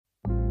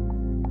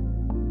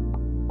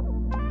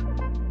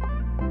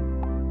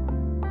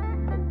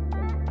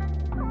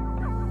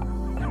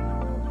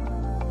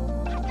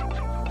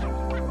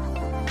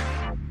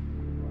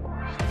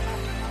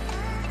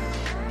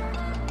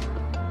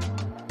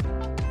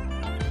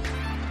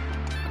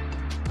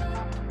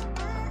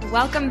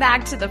Welcome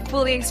back to the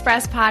Fully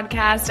Expressed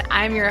podcast.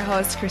 I'm your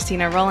host,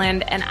 Christina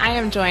Rowland, and I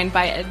am joined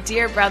by a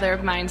dear brother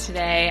of mine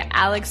today,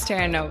 Alex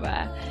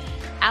Terranova.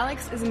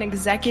 Alex is an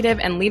executive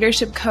and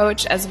leadership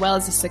coach, as well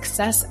as a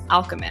success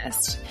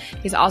alchemist.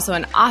 He's also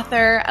an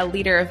author, a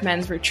leader of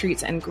men's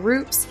retreats and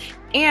groups,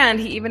 and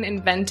he even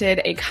invented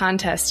a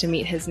contest to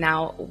meet his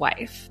now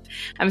wife.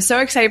 I'm so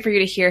excited for you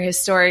to hear his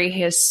story.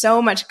 He has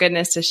so much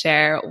goodness to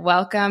share.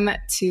 Welcome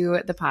to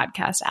the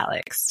podcast,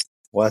 Alex.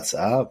 What's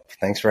up?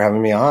 Thanks for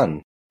having me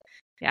on.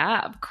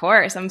 Yeah, of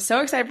course. I'm so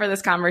excited for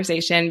this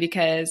conversation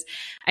because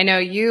I know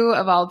you,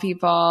 of all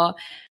people,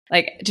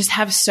 just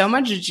have so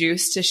much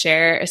juice to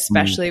share,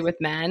 especially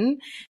with men,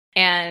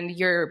 and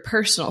your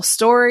personal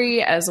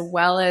story, as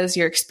well as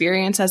your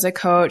experience as a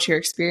coach, your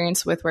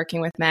experience with working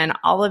with men.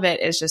 All of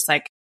it is just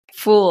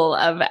full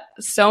of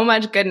so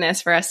much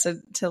goodness for us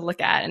to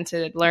look at and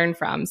to learn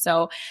from.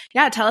 So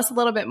yeah, tell us a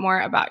little bit more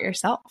about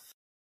yourself.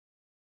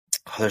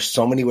 Oh, there's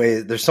so many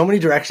ways. There's so many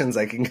directions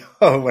I can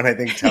go when I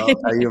tell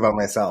you about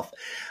myself.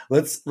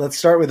 Let's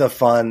start with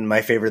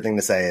my favorite thing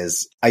to say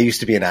is I used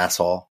to be an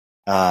asshole.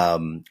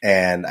 And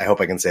I hope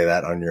I can say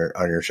that on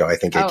your show. I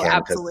think I can,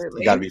 because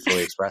you got to be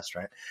fully expressed,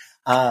 right?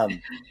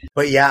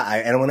 But yeah,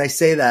 and when I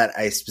say that,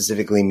 I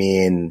specifically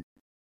mean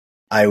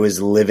I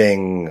was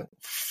living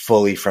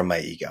fully from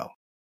my ego.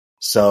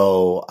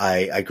 So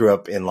I grew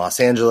up in Los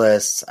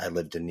Angeles. I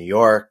lived in New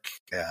York.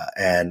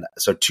 And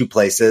so two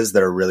places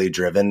that are really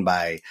driven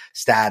by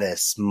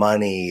status,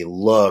 money,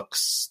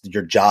 looks,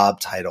 your job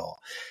title.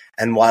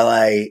 And while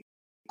I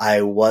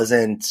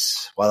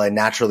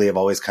naturally have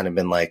always kind of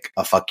been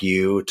a fuck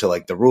you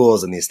to the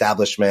rules and the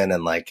establishment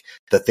and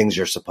the things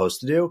you're supposed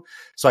to do.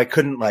 So I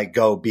couldn't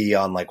go be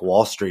on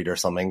Wall Street or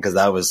something, because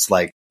that was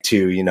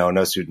too,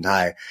 no suit and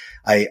tie.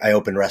 I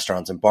opened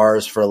restaurants and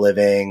bars for a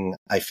living.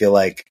 I feel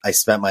like I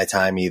spent my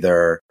time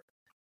either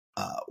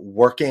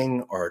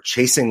working or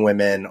chasing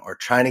women or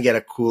trying to get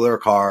a cooler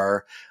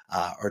car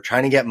or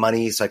trying to get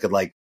money so I could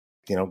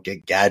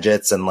get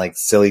gadgets and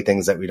silly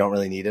things that we don't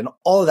really need. And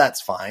all of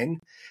that's fine.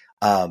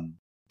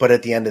 But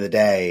at the end of the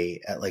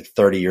day, at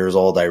 30 years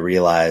old, I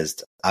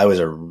realized I was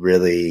a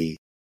really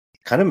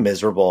kind of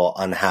miserable,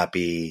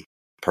 unhappy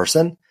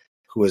person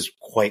who was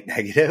quite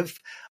negative,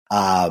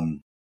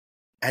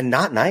 and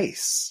not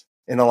nice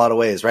in a lot of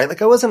ways,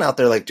 right? I wasn't out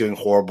there doing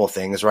horrible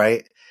things,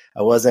 right?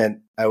 I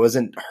wasn't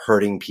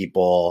hurting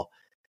people.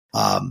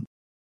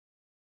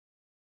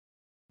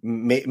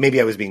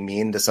 Maybe I was being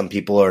mean to some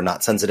people or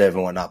not sensitive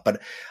and whatnot,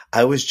 but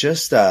I was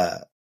just, I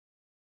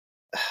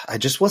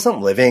just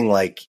wasn't living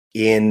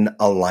in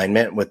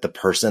alignment with the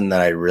person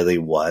that I really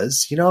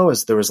was.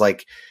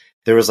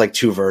 There was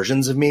two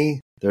versions of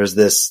me. There's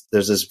this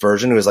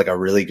version who was a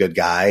really good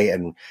guy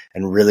and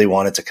really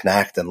wanted to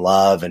connect and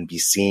love and be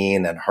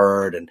seen and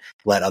heard and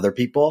let other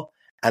people.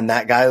 And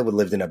that guy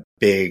lived in a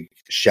big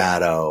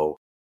shadow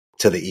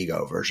to the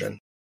ego version.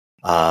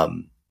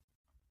 And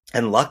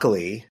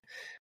luckily,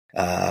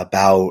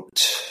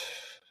 about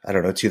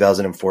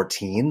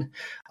 2014,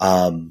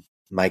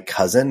 my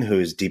cousin,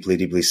 who's deeply,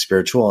 deeply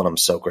spiritual, and I'm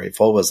so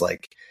grateful, was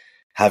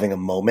having a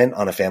moment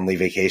on a family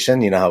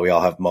vacation. You know how we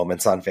all have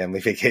moments on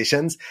family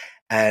vacations.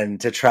 And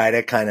to try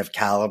to kind of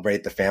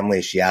calibrate the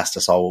family, she asked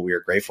us all what we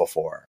were grateful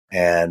for.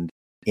 And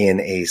in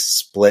a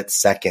split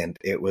second,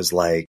 it was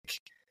the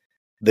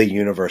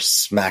universe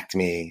smacked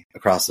me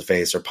across the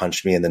face or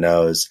punched me in the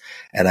nose.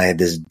 And I had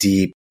this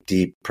deep,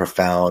 deep,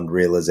 profound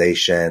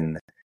realization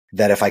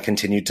that if I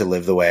continued to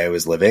live the way I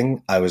was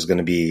living, I was going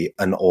to be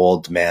an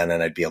old man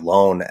and I'd be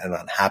alone and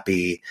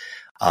unhappy,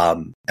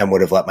 and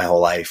would have let my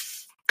whole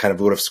life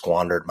would have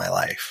squandered my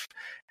life.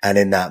 And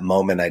in that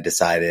moment, I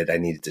decided I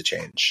needed to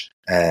change,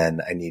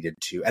 and I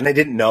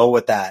didn't know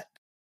what that,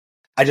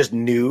 I just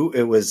knew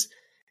it was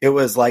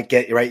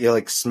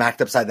you're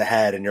smacked upside the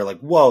head and you're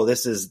whoa,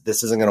 this isn't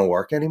going to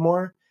work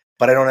anymore,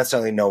 but I don't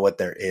necessarily know what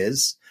there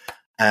is.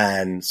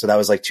 And so that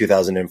was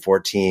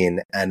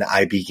 2014. And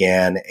I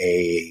began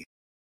a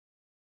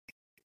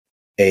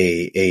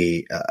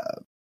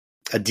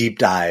deep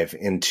dive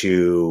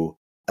into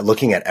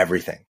looking at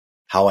everything,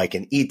 how I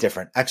can eat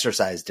different,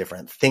 exercise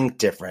different, think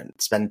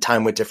different, spend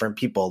time with different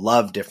people,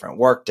 love different,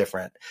 work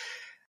different.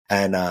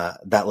 And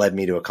that led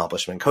me to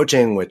accomplishment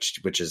coaching, which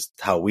is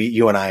how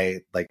you and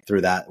I,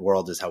 through that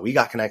world, is how we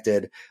got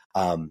connected.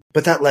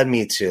 But that led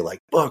me to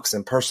books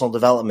and personal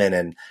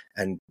development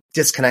and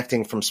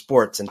disconnecting from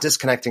sports and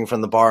disconnecting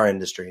from the bar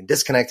industry and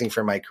disconnecting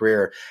from my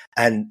career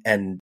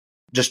and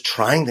just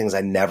trying things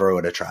I never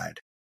would have tried.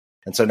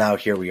 And so now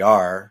here we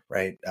are,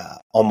 right?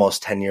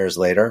 Almost 10 years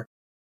later.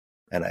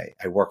 And I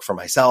work for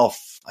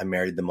myself. I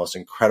married the most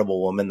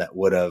incredible woman that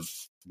would have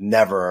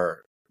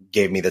never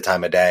gave me the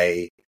time of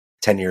day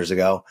 10 years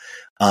ago.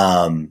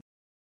 I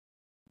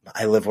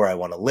live where I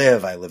want to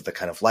live. I live the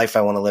kind of life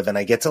I want to live. And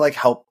I get to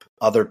help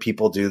other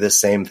people do the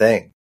same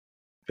thing,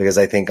 because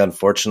I think,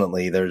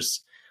 unfortunately,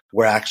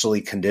 we're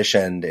actually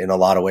conditioned in a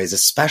lot of ways,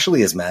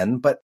 especially as men,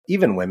 but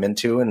even women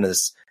too, in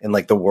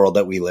the world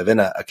that we live in,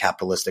 a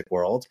capitalistic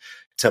world,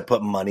 to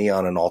put money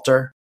on an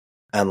altar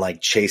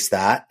and chase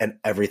that, and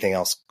everything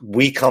else.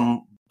 We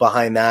come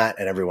behind that,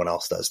 and everyone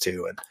else does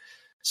too. And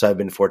so I've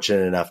been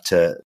fortunate enough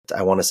to, I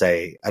don't want to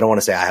say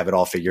I have it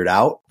all figured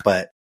out,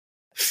 but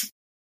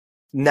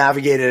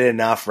navigated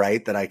enough,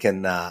 right, that I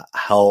can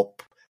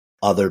help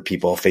other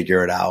people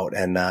figure it out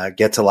and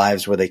get to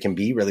lives where they can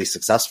be really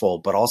successful,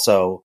 but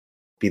also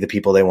be the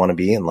people they want to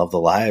be and love the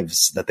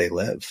lives that they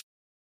live.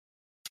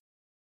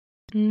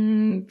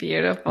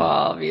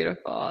 Beautiful,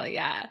 beautiful.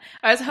 Yeah.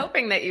 I was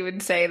hoping that you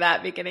would say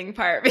that beginning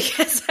part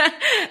because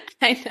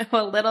I know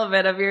a little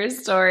bit of your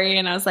story,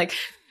 and I was like,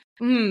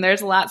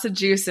 there's lots of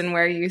juice in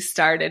where you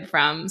started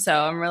from. So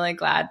I'm really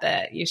glad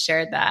that you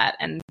shared that,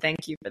 and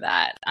thank you for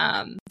that.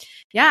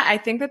 Yeah, I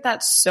think that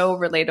that's so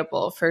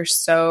relatable for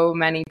so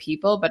many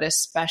people, but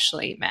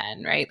especially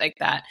men, right? Like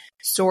that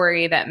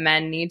story that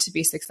men need to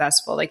be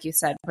successful, like you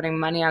said, putting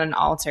money on an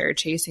altar,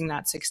 chasing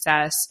that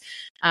success.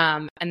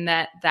 And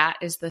that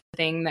is the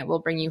thing that will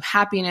bring you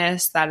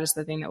happiness. That is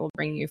the thing that will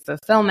bring you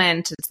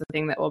fulfillment. It's the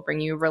thing that will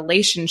bring you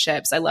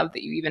relationships. I love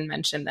that you even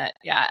mentioned that,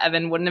 yeah,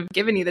 Evan wouldn't have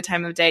given you the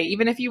time of day,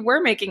 even if you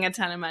were making a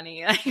ton of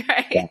money,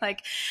 right? Yeah.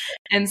 Like,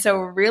 and so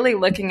really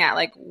looking at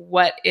like,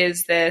 what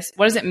is this?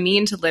 What does it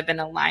mean to live in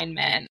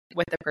alignment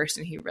with the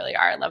person who you really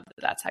are? I love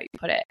that that's how you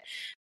put it.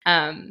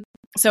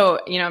 So,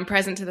 I'm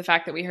present to the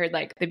fact that we heard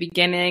like the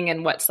beginning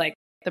and what's like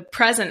the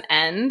present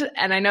end.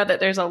 And I know that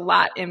there's a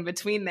lot in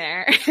between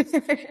there.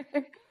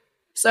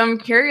 So I'm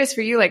curious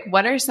for you, like,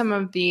 what are some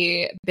of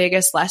the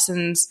biggest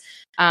lessons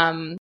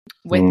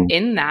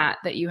within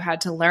that you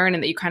had to learn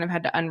and that you kind of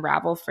had to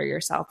unravel for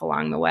yourself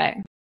along the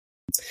way?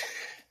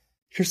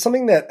 Here's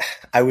something that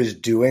I was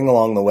doing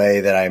along the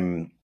way that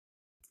I'm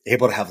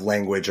able to have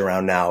language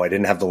around now. I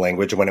didn't have the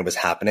language when it was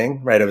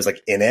happening, right? I was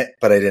like in it,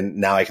 but I didn't.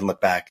 Now I can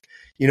look back.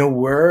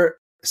 We're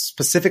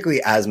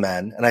specifically as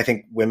men, and I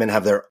think women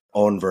have their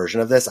own version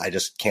of this. I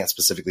just can't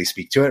specifically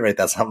speak to it, right?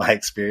 That's not my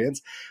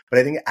experience. But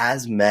I think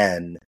as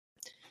men,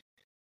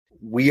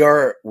 we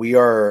are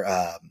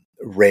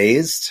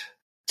raised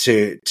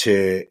to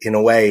in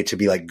a way to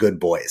be like good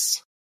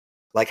boys.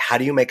 Like, how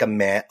do you make a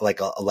man, like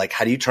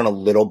how do you turn a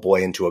little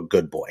boy into a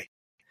good boy?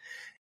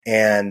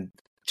 And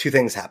two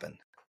things happen.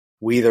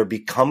 We either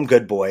become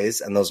good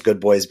boys, and those good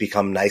boys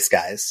become nice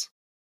guys,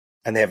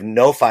 and they have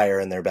no fire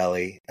in their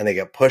belly, and they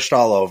get pushed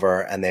all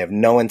over, and they have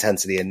no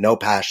intensity and no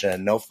passion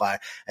and no fire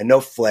and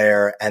no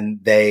flair.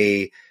 And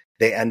they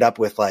end up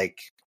with like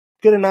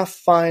good enough,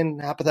 fine,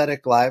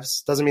 apathetic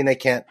lives. Doesn't mean they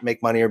can't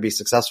make money or be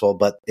successful,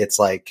 but it's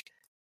like,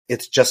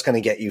 it's just going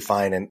to get you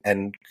fine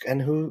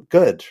and who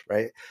good,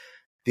 right?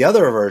 The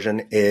other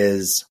version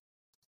is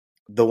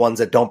the ones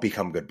that don't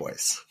become good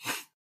boys,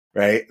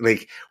 right?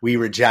 Like we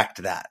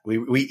reject that.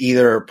 We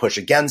either push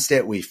against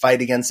it, we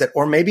fight against it,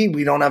 or maybe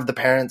we don't have the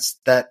parents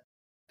that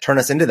turn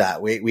us into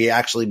that. We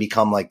actually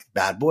become like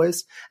bad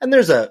boys. And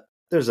there's a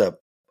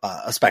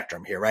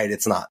spectrum here, right?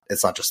 It's not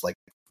just like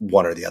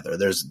one or the other.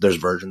 There's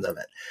versions of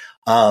it.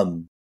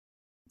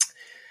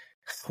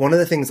 One of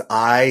the things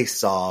I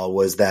saw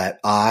was that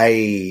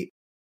I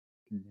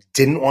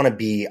didn't want to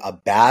be a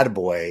bad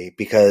boy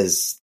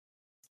because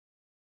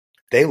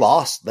they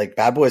lost, like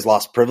bad boys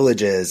lost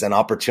privileges and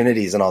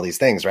opportunities and all these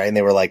things, right? And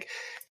they were like,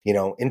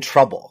 in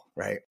trouble,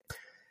 right?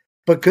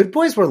 But good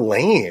boys were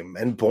lame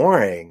and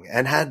boring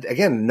and had,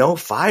 again, no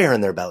fire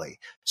in their belly.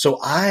 So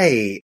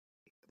I,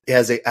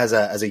 as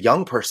a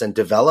young person,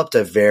 developed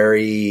I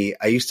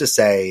used to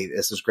say,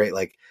 this is great,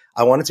 like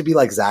I wanted to be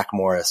like Zach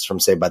Morris from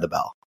Saved by the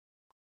Bell,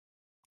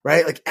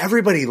 right? Like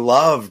everybody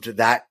loved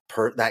that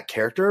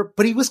character,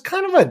 but he was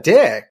kind of a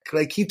dick.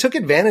 Like he took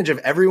advantage of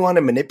everyone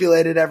and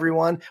manipulated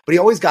everyone, but he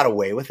always got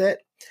away with it.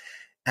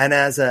 And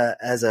as a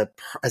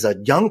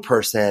young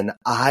person,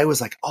 I was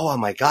like, oh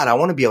my God, I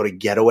want to be able to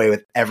get away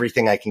with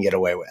everything I can get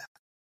away with.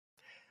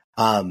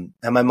 And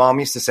my mom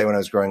used to say when I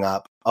was growing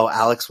up, oh,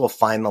 Alex will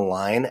find the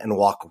line and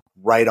walk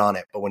right on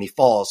it. But when he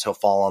falls, he'll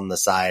fall on the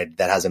side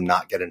that has him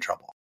not get in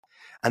trouble.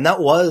 And that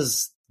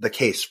was the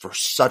case for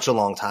such a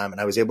long time. And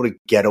I was able to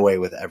get away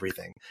with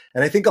everything.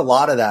 And I think a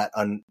lot of that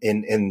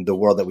in the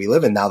world that we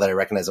live in now that I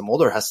recognize I'm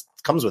older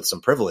comes with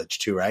some privilege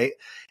too, right?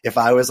 If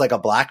I was like a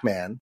black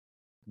man,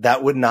 I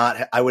would not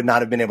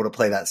have been able to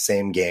play that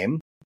same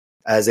game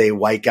as a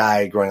white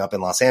guy growing up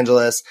in Los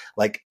Angeles.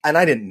 Like, and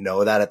I didn't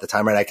know that at the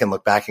time, right? I can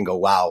look back and go,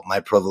 wow,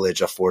 my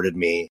privilege afforded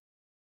me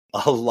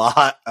a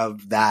lot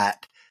of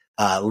that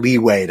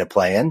leeway to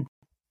play in.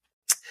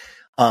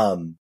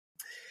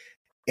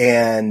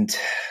 And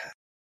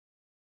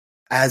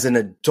as an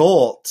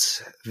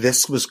adult,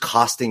 this was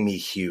costing me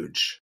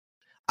huge.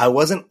 I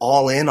wasn't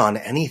all in on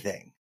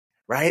anything.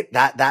 Right?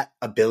 That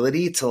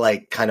ability to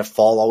like kind of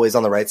fall always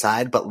on the right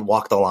side, but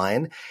walk the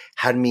line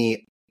had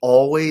me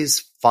always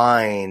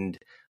find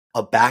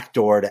a back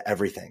door to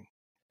everything.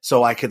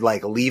 So I could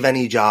like leave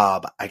any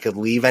job. I could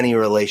leave any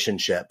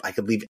relationship. I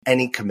could leave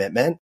any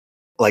commitment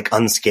like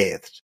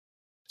unscathed.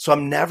 So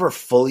I'm never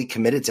fully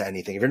committed to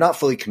anything. If you're not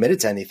fully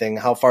committed to anything,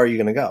 how far are you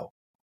going to go?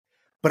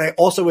 But I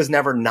also was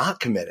never not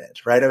committed,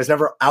 right? I was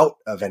never out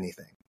of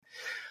anything.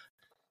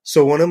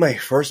 So one of my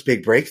first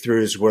big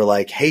breakthroughs were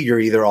like, hey,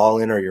 you're either all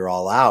in or you're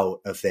all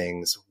out of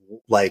things,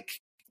 like,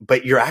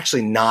 but you're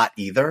actually not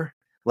either.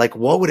 Like,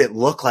 what would it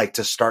look like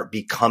to start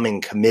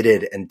becoming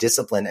committed and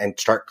disciplined and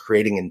start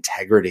creating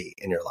integrity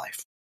in your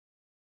life?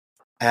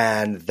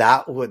 And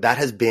that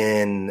has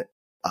been,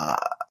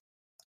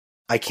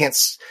 I can't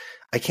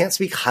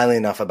speak highly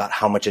enough about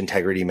how much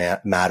integrity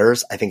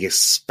matters. I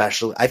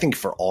think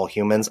for all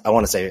humans, I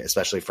want to say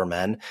especially for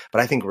men,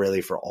 but I think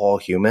really for all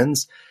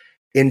humans,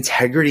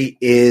 integrity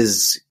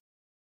is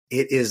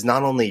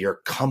not only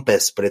your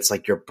compass, but it's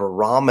like your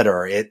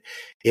barometer.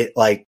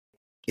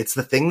 It's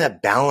the thing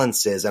that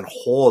balances and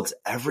holds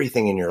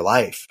everything in your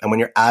life. And when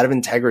you're out of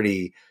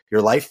integrity,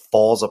 your life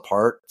falls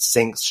apart,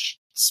 sinks,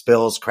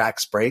 spills,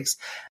 cracks, breaks.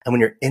 And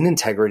when you're in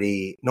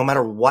integrity, no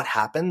matter what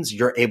happens,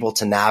 you're able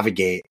to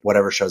navigate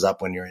whatever shows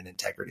up when you're in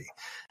integrity.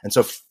 And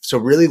so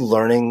really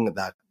learning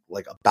that,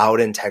 like,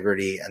 about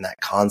integrity and that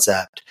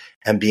concept,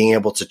 and being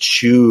able to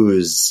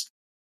choose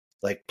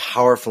like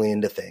powerfully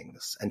into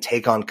things and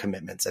take on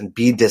commitments and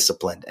be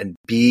disciplined and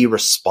be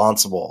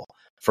responsible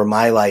for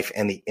my life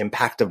and the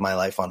impact of my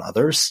life on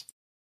others.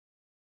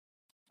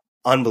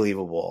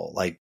 Unbelievable,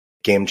 like,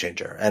 game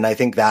changer. And I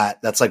think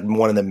that's like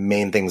one of the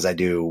main things I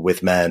do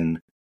with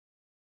men,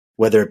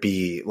 whether it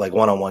be like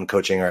one-on-one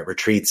coaching or at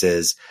retreats,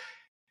 is,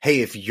 hey,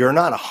 if you're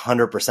not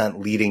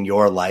 100% leading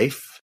your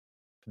life,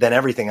 then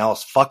everything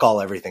else, fuck all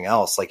everything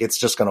else. Like, it's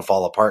just going to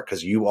fall apart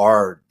because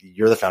you're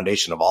the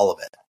foundation of all of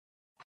it.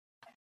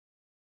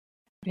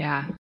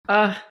 Yeah.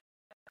 Oh,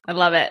 I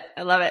love it.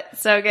 I love it.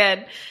 So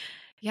good.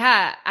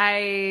 Yeah.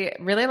 I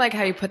really like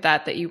how you put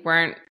that you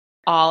weren't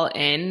all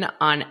in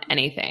on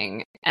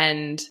anything.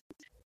 And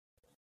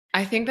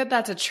I think that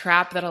that's a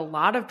trap that a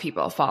lot of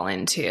people fall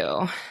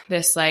into,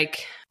 this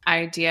like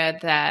idea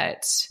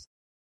that,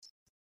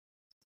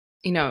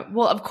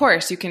 well, of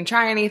course you can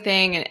try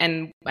anything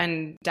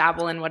and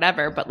dabble in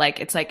whatever, but like,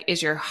 it's like,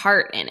 is your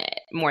heart in it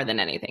more than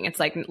anything? It's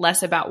like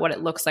less about what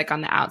it looks like on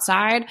the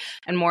outside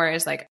and more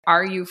is like,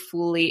 are you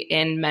fully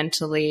in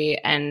mentally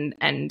and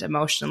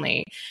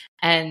emotionally?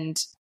 And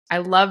I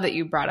love that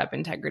you brought up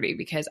integrity,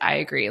 because I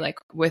agree, like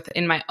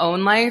within my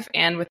own life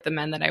and with the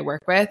men that I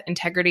work with,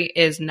 integrity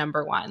is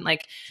number one.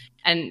 Like,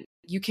 and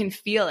you can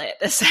feel it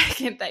the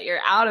second that you're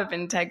out of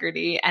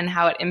integrity and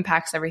how it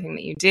impacts everything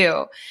that you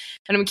do.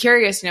 And I'm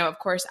curious, of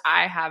course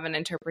I have an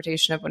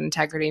interpretation of what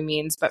integrity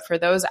means, but for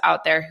those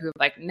out there who've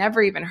like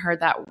never even heard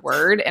that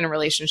word in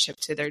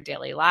relationship to their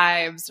daily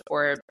lives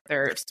or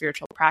their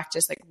spiritual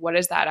practice, like what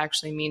does that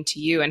actually mean to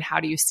you? And how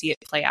do you see it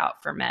play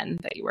out for men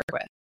that you work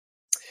with?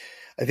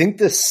 I think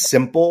the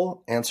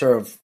simple answer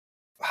of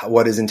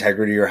what is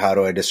integrity or how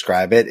do I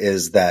describe it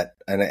is that,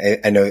 and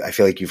I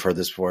feel like you've heard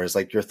this before, is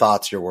like your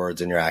thoughts, your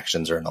words, and your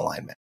actions are in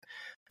alignment.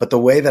 But the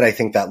way that I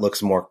think that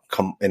looks more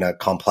in a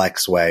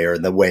complex way, or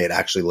the way it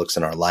actually looks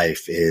in our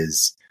life,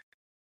 is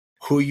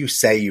who you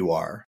say you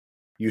are.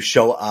 You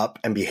show up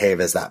and behave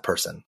as that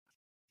person.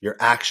 Your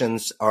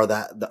actions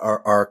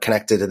are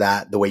connected to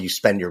that. The way you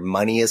spend your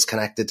money is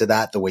connected to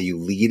that. The way you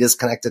lead is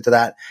connected to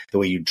that. The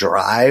way you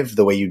drive,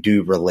 the way you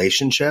do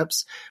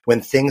relationships. When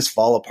things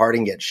fall apart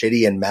and get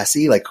shitty and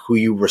messy, like who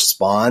you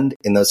respond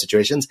in those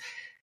situations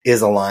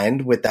is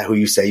aligned with that, who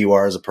you say you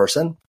are as a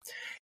person.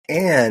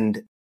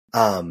 And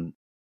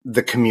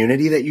the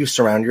community that you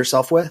surround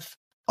yourself with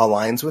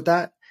aligns with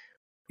that.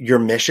 Your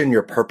mission,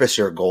 your purpose,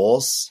 your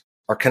goals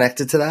are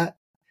connected to that.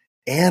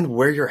 And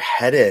where you're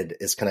headed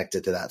is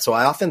connected to that. So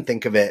I often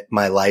think of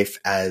my life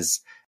as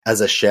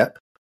a ship.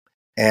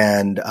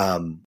 And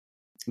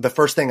the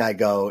first thing I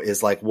go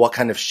is like, what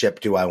kind of ship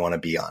do I want to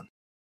be on?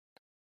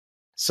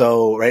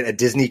 So, right, a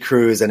Disney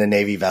cruise and a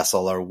Navy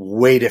vessel are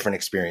way different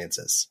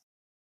experiences.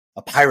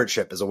 A pirate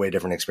ship is a way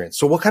different experience.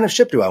 So what kind of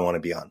ship do I want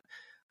to be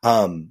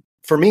on?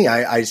 For me,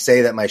 I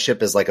say that my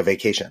ship is like a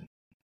vacation.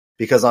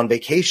 Because on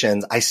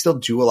vacations, I still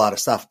do a lot of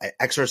stuff. I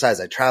exercise,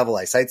 I travel,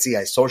 I sightsee,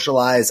 I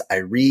socialize, I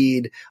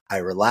read, I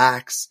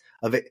relax.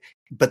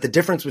 But the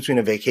difference between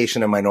a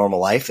vacation and my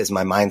normal life is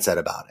my mindset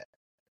about it.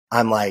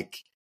 I'm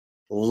like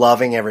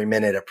loving every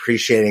minute,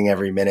 appreciating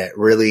every minute,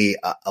 really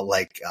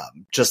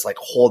just like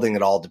holding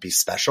it all to be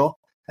special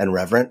and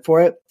reverent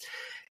for it.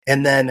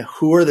 And then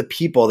who are the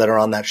people that are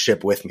on that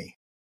ship with me?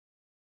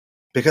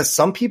 Because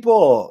some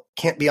people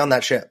can't be on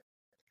that ship.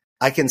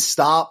 I can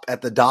stop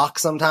at the dock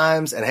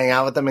sometimes and hang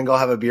out with them and go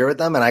have a beer with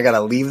them, and I got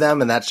to leave them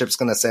and that ship's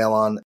going to sail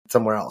on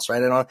somewhere else,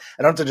 right? I don't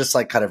have to just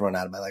like cut everyone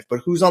out of my life, but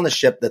who's on the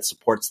ship that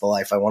supports the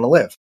life I want to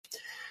live?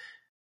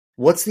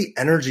 What's the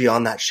energy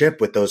on that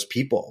ship with those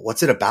people?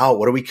 What's it about?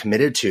 What are we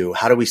committed to?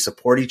 How do we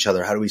support each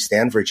other? How do we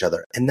stand for each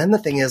other? And then the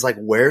thing is, like,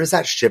 where is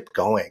that ship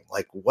going?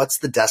 Like, what's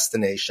the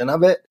destination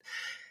of it?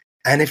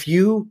 And if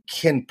you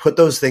can put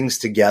those things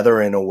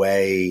together in a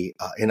way,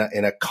 in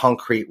a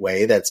concrete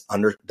way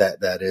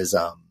that is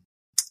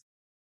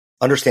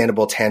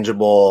understandable,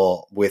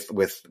 tangible,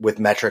 with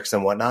metrics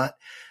and whatnot,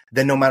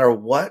 then no matter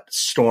what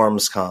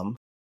storms come,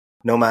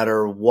 no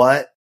matter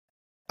what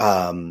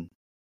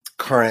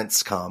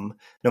currents come,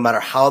 no matter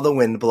how the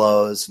wind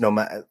blows, no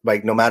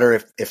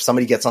matter if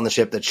somebody gets on the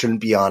ship that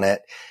shouldn't be on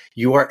it,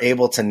 you are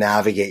able to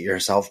navigate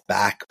yourself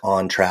back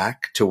on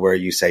track to where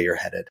you say you're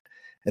headed.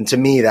 And to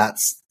me,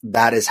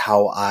 that is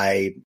how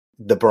I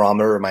the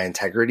barometer of my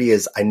integrity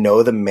is I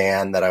know the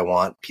man that I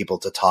want people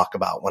to talk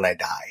about when I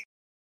die.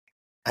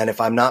 And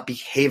if I'm not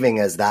behaving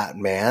as that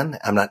man,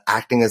 I'm not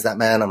acting as that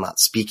man, I'm not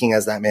speaking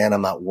as that man,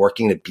 I'm not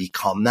working to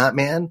become that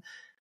man,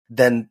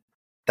 then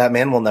that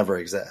man will never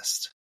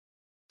exist.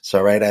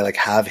 So, right, I like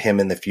have him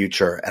in the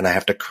future and I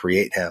have to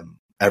create him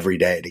every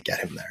day to get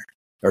him there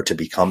or to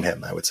become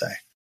him, I would say.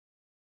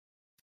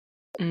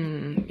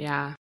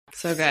 Yeah,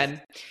 so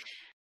good.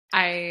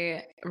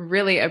 I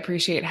really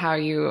appreciate how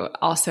you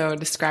also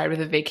described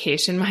the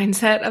vacation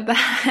mindset of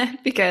that,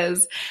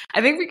 because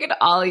I think we could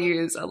all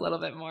use a little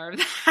bit more of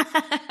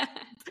that.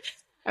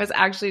 I was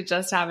actually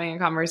just having a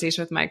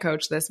conversation with my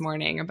coach this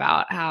morning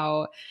about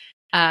how,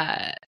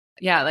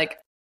 like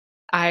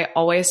I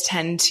always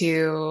tend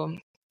to,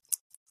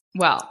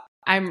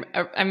 I'm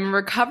a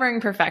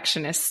recovering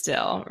perfectionist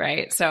still,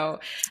 right? So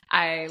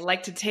I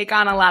like to take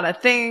on a lot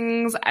of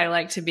things. I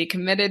like to be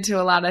committed to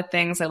a lot of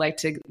things. I like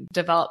to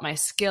develop my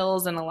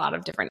skills in a lot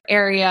of different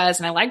areas,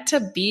 and I like to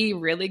be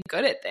really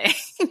good at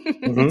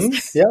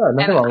things. Yeah,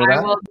 nothing wrong with that.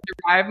 I will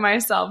drive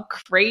myself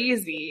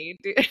crazy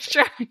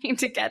trying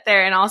to get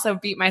there, and also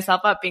beat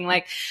myself up being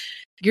like,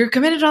 you're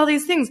committed to all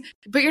these things,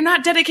 but you're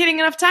not dedicating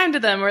enough time to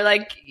them, or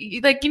like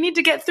you need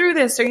to get through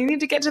this, or you need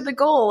to get to the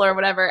goal or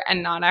whatever,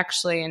 and not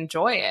actually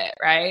enjoy it.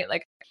 Right.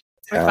 Like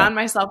I found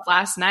myself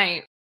last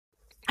night,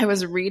 I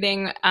was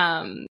reading,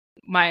 one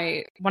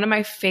of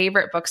my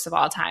favorite books of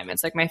all time.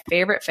 It's like my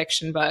favorite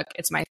fiction book.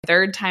 It's my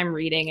third time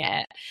reading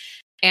it.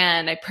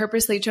 And I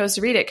purposely chose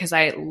to read it because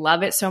I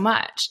love it so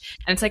much.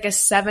 And it's like a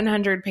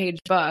 700-page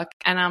book.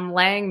 And I'm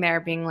laying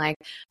there being like,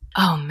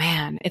 oh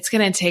man, it's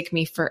going to take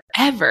me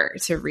forever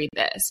to read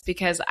this,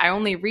 because I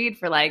only read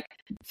for like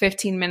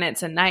 15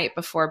 minutes a night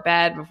before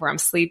bed, before I'm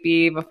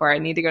sleepy, before I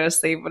need to go to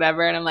sleep,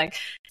 whatever. And I'm like,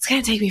 it's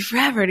going to take me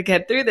forever to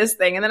get through this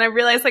thing. And then I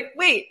realized like,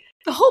 wait,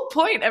 the whole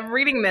point of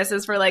reading this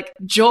is for like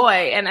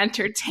joy and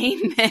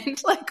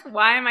entertainment. Like,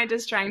 why am I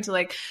just trying to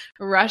like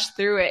rush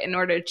through it in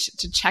order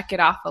to check it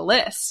off a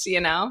list, you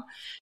know?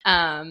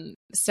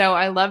 So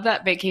I love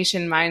that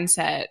vacation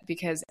mindset,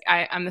 because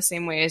I'm the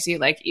same way as you.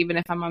 Like, even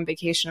if I'm on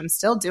vacation, I'm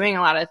still doing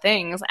a lot of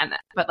things,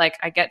 but like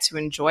I get to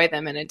enjoy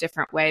them in a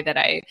different way that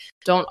I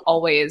don't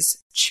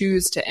always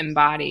choose to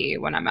embody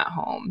when I'm at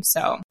home.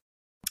 So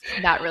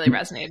that really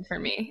resonated for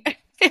me.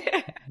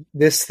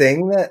 This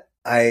thing that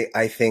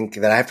I think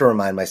that I have to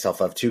remind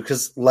myself of too,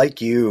 because like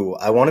you,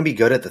 I want to be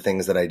good at the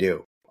things that I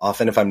do.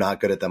 Often if I'm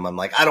not good at them, I'm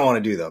like, I don't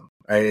want to do them.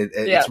 Right.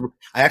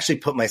 I actually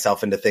put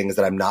myself into things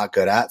that I'm not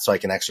good at so I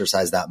can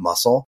exercise that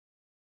muscle,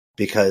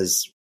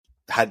 because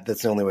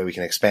that's the only way we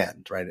can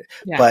expand. Right.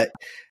 Yeah. But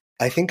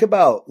I think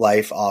about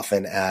life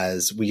often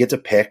as we get to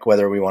pick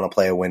whether we want to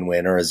play a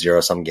win-win or a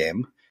zero-sum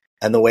game.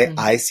 And the way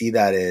I see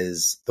that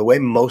is the way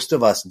most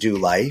of us do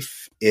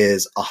life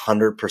is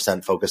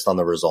 100% focused on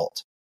the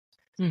result.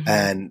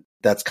 And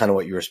that's kind of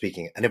what you were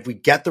speaking. And if we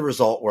get the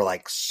result, we're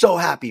like so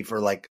happy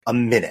for like a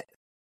minute,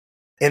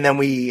 and then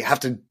we have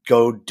to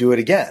go do it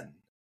again.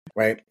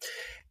 Right.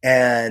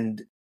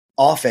 And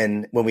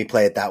often when we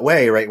play it that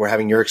way, right, we're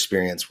having your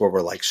experience where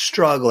we're like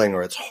struggling,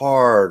 or it's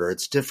hard, or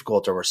it's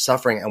difficult, or we're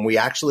suffering, and we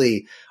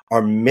actually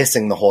are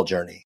missing the whole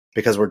journey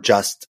because we're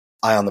just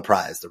eye on the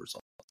prize, the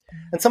result.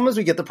 And sometimes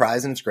we get the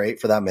prize and it's great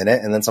for that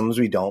minute, and then sometimes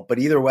we don't. But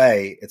either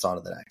way, it's on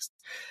to the next.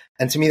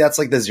 And to me, that's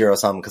like the zero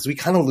sum, because we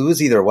kind of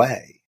lose either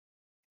way.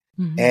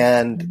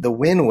 And the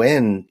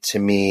win-win to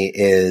me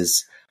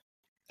is,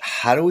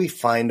 how do we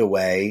find a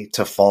way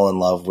to fall in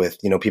love with,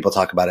 people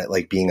talk about it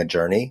like being a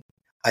journey.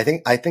 I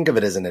think of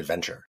it as an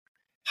adventure.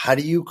 How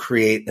do you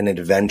create an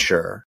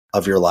adventure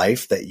of your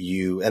life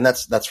and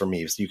that's for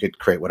me. So you could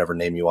create whatever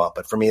name you want.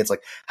 But for me, it's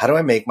like, how do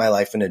I make my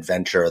life an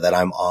adventure that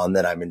I'm on,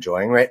 that I'm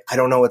enjoying, right? I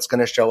don't know what's going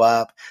to show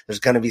up. There's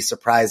going to be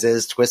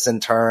surprises, twists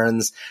and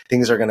turns.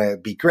 Things are going to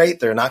be great.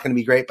 They're not going to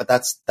be great, but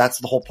that's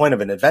the whole point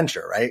of an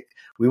adventure, right?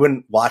 We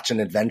wouldn't watch an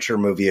adventure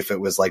movie if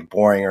it was like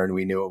boring or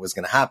we knew it was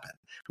going to happen.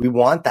 We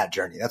want that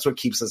journey. That's what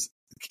keeps us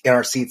in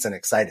our seats and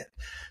excited.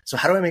 So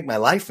how do I make my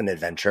life an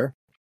adventure?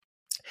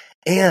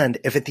 And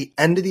if at the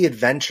end of the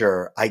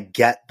adventure, I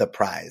get the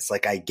prize,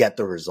 like I get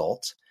the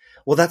result,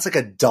 well, that's like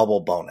a double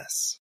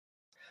bonus.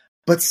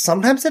 But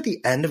sometimes at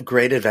the end of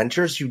great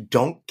adventures, you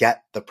don't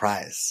get the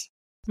prize.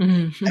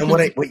 And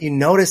what you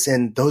notice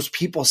in those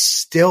people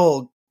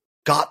still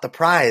got the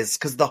prize,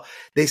 because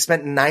they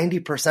spent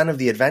 90% of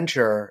the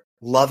adventure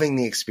loving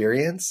the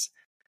experience,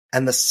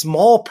 and the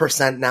small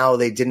percent now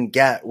they didn't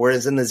get.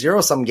 Whereas in the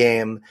zero-sum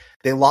game,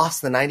 they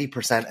lost the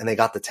 90% and they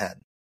got the 10.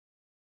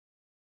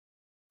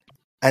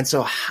 And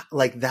so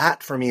like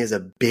that for me is a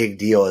big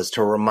deal, is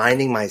to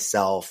reminding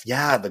myself,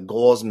 yeah, the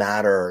goals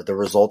matter, the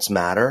results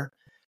matter.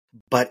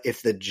 But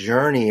if the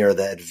journey or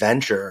the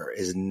adventure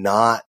is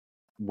not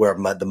where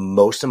the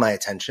most of my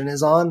attention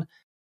is on,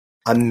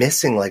 I'm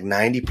missing like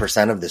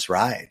 90% of this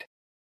ride.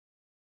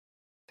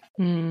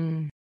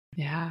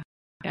 Yeah.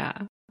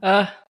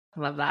 I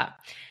love that.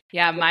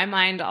 Yeah. My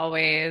mind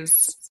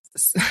always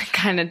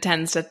kind of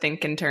tends to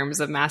think in terms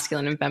of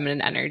masculine and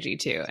feminine energy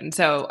too. And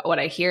so what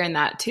I hear in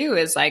that too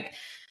is like,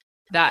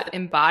 that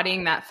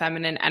embodying that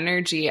feminine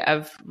energy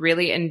of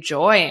really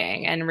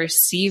enjoying and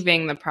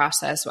receiving the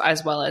process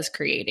as well as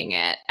creating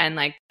it, and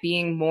like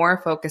being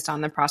more focused on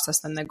the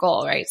process than the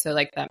goal, right? So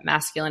like that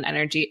masculine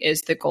energy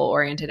is the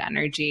goal-oriented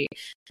energy,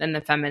 then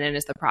the feminine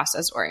is the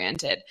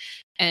process-oriented.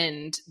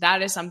 And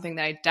that is something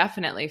that I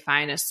definitely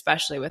find,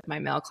 especially with my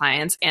male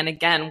clients, and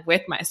again,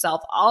 with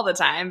myself all the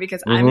time,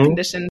 because I'm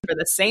conditioned for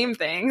the same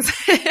things,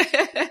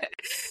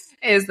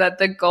 is that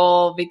the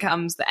goal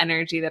becomes the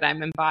energy that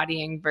I'm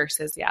embodying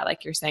versus, yeah,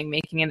 like you're saying,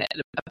 making it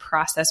a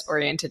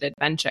process-oriented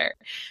adventure.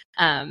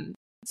 So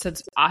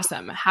it's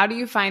awesome. How do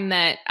you find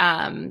that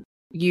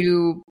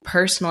you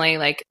personally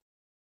like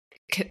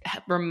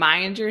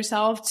remind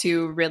yourself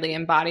to really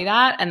embody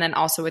that? And then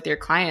also with your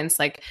clients,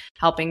 like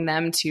helping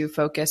them to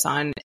focus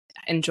on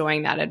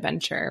enjoying that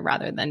adventure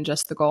rather than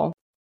just the goal?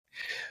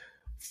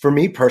 For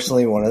me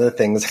personally, one of the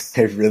things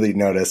I really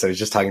noticed, I was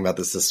just talking about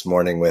this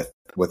morning with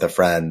a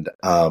friend.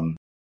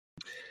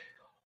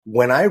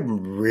 When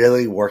I'm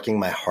really working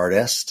my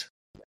hardest,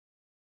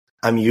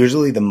 I'm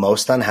usually the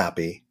most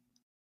unhappy.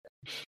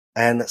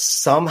 And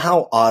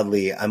somehow,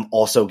 oddly, I'm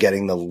also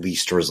getting the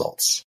least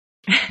results.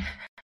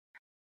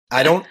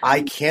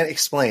 I can't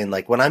explain.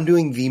 Like when I'm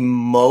doing the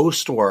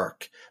most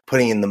work,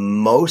 putting in the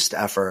most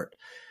effort,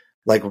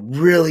 like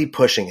really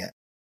pushing it,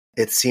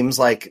 it seems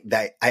like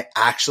that I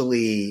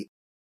actually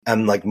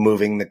am like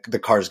moving the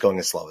cars going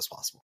as slow as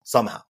possible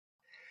somehow.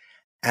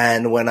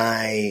 And when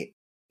I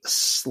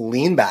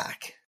lean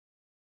back,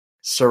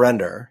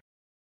 surrender,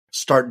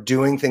 start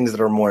doing things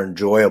that are more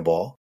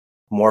enjoyable,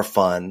 more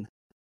fun,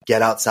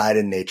 get outside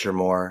in nature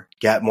more,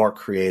 get more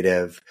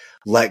creative,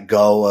 let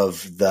go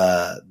of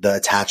the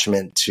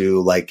attachment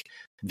to like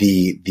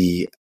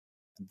the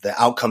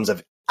outcomes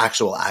of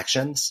actual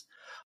actions,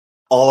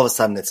 all of a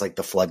sudden it's like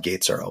the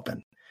floodgates are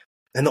open.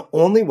 And the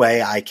only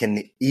way I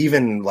can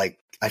even like,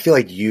 I feel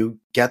like you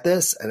get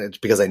this and it's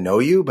because I know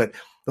you, but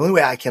the only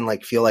way I can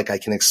like feel like I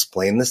can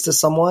explain this to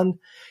someone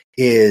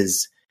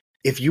is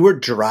if you were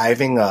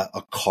driving a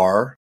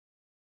car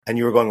and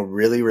you were going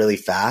really, really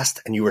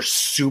fast and you were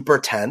super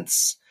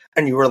tense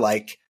and you were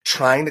like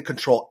trying to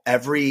control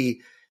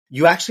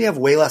you actually have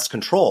way less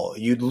control.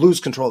 You'd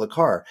lose control of the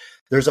car.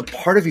 There's a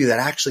part of you that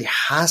actually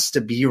has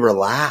to be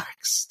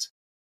relaxed,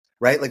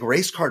 right? Like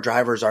race car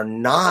drivers are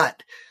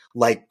not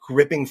like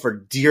gripping for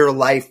dear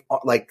life,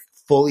 like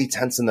fully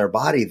tense in their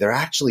body. They're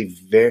actually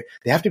they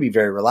have to be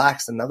very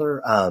relaxed.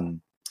 Another,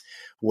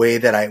 way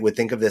that I would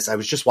think of this, I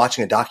was just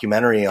watching a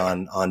documentary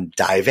on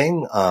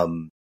diving,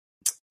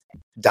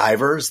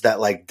 divers that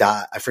like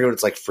I forget what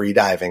it's like, free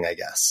diving, I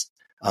guess.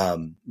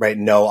 Right.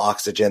 No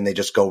oxygen. They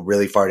just go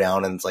really far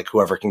down and it's like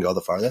whoever can go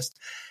the farthest.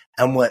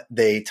 And what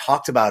they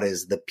talked about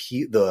is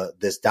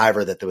this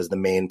diver that was the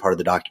main part of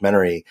the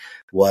documentary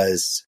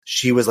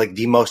she was like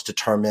the most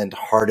determined,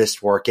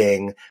 hardest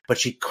working, but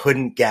she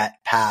couldn't get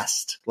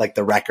past like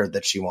the record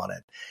that she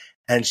wanted.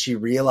 And she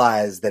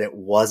realized that it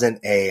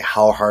wasn't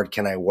how hard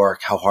can I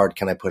work? How hard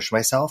can I push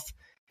myself?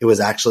 It was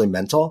actually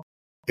mental.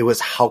 It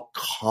was how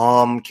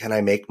calm can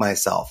I make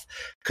myself?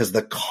 Because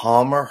the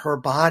calmer her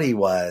body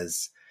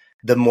was,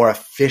 the more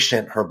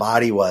efficient her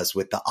body was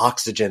with the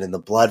oxygen and the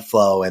blood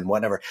flow and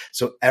whatever.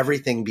 So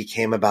everything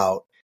became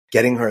about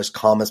getting her as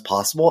calm as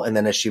possible. And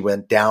then as she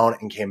went down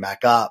and came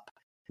back up,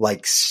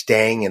 like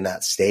staying in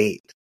that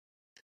state.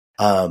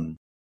 And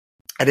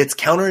it's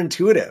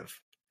counterintuitive,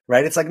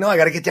 right? It's like, no, I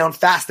got to get down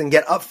fast and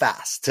get up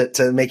fast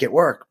to make it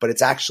work. But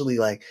it's actually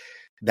like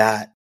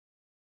that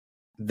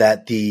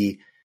the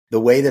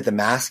way that the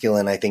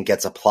masculine, I think,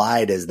 gets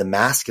applied is the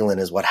masculine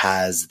is what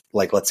has,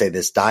 like, let's say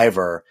this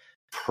diver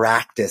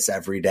practice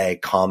every day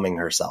calming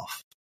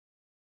herself.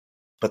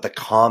 But the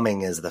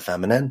calming is the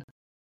feminine.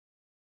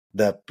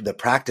 The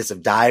practice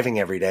of diving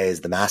every day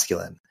is the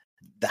masculine.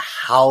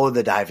 How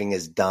the diving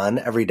is done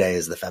every day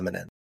is the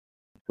feminine.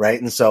 Right.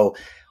 And so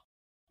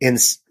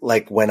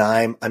like when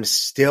I'm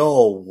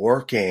still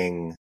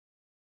working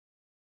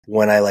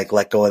when I like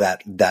let go of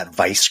that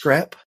vice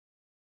grip,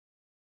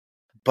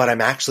 but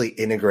I'm actually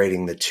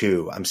integrating the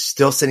two. I'm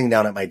still sitting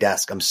down at my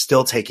desk. I'm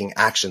still taking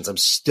actions. I'm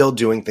still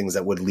doing things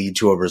that would lead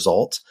to a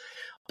result,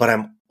 but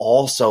I'm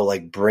also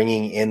like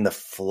bringing in the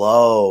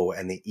flow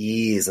and the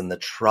ease and the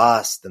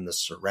trust and the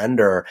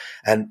surrender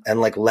and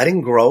like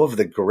letting go of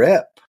the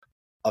grip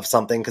of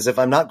something. Cause if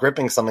I'm not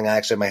gripping something, I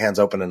actually have my hands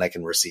open and I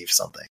can receive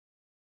something.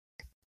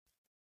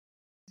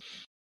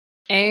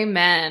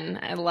 Amen.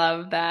 I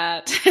love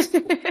that.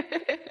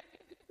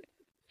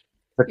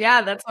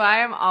 Yeah, that's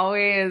why I'm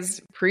always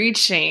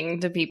preaching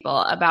to people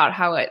about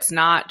how it's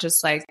not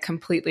just like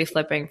completely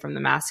flipping from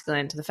the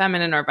masculine to the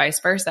feminine or vice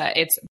versa.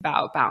 It's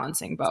about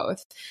balancing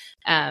both.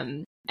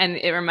 And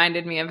it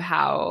reminded me of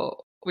how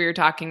we were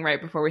talking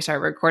right before we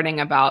started recording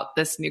about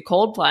this new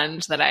cold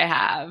plunge that I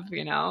have,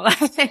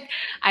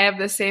 I have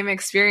the same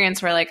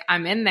experience where like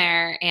I'm in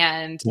there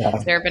and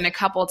there have been a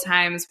couple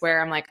times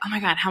where I'm like, oh my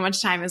God, how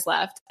much time is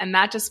left? And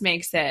that just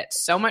makes it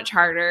so much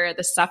harder.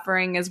 The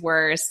suffering is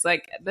worse.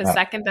 Like the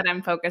second that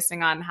I'm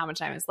focusing on how much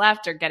time is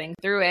left or getting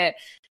through it,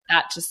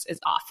 that just is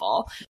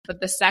awful.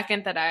 But the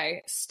second that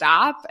I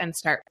stop and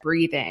start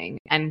breathing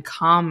and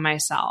calm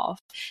myself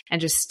and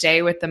just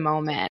stay with the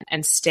moment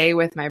and stay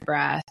with my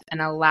breath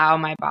and allow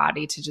my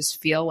body to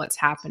just feel what's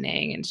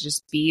happening and to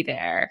just be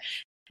there,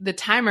 the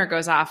timer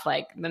goes off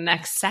like the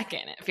next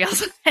second, it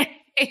feels like.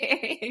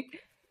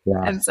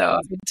 And so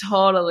I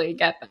totally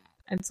get that.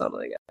 I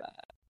totally get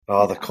that.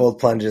 Oh, the cold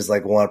plunge is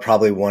like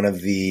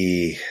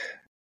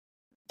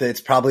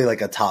it's probably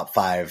like a top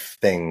 5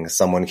 thing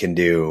someone can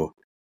do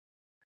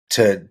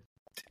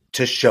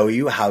to show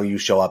you how you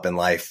show up in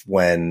life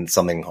when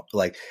something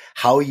like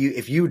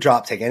if you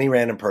take any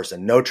random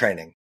person, no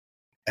training,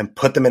 and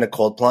put them in a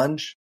cold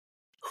plunge,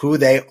 who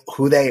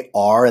they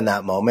are in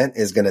that moment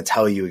is going to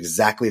tell you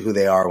exactly who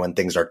they are when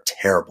things are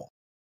terrible.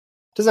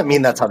 Doesn't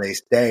mean that's how they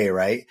stay,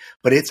 right?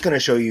 But it's going to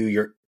show you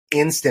your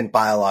instant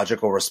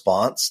biological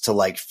response to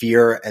like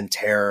fear and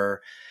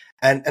terror.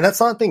 And that's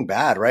not anything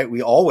bad, right?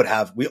 We all would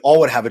have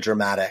a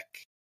dramatic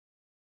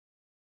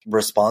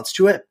response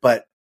to it,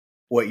 but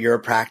what you're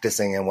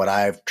practicing and what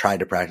I've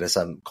tried to practice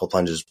on cold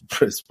plunges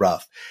is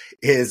rough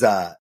is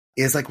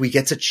like we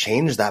get to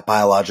change that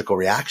biological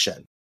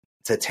reaction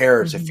to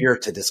terror, to fear,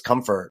 to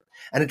discomfort.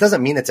 And it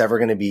doesn't mean it's ever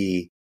going to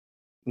be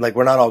like,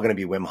 we're not all going to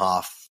be Wim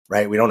Hof,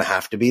 right? We don't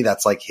have to be.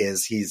 That's like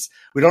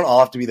we don't all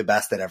have to be the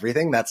best at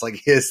everything. That's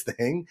like his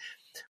thing.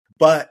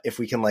 But if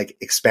we can like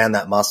expand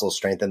that muscle,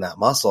 strengthen that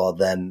muscle,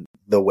 then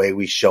the way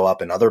we show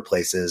up in other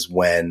places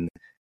when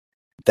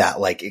that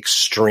like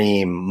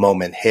extreme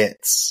moment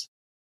hits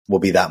will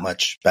be that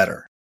much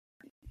better.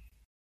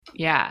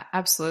 Yeah,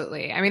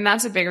 absolutely. I mean,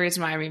 that's a big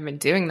reason why I'm even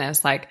doing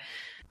this. Like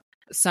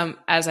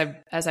as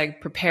I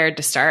prepared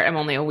to start, I'm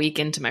only a week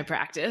into my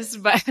practice,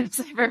 but as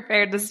I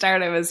prepared to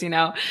start, I was,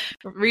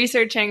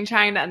 researching,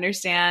 trying to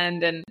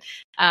understand and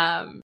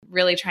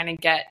really trying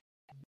to get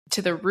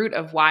to the root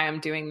of why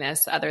I'm doing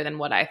this other than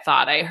what I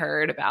thought I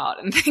heard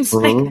about and things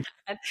like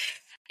that.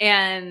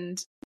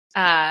 And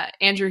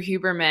Andrew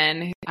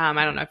Huberman,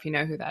 I don't know if you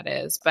know who that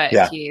is, but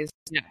he's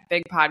a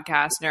big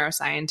podcast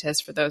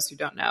neuroscientist, for those who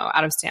don't know,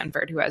 out of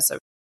Stanford, who has a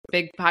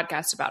big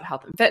podcast about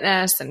health and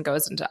fitness and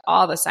goes into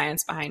all the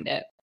science behind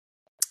it.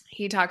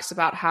 He talks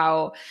about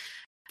how,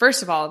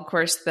 first of all, of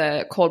course,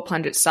 the cold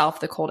plunge itself,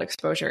 the cold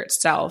exposure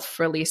itself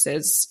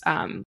releases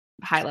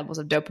high levels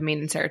of dopamine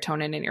and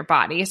serotonin in your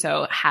body.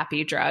 So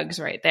happy drugs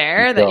right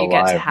there that you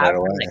get to have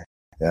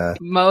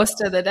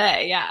most of the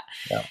day.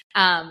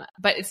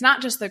 But it's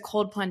not just the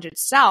cold plunge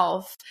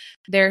itself.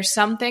 There's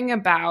something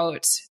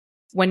about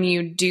when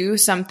you do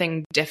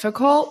something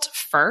difficult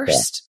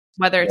first,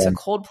 whether it's a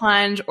cold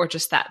plunge or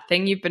just that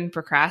thing you've been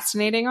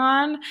procrastinating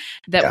on,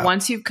 that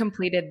once you've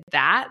completed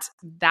that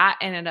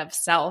in and of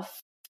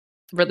itself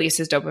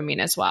releases dopamine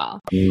as well.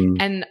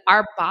 And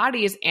our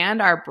bodies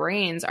and our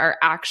brains are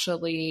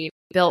actually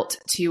built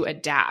to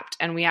adapt,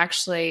 and we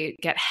actually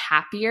get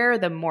happier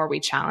the more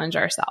we challenge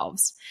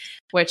ourselves,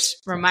 which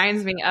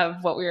reminds me of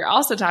what we were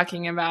also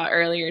talking about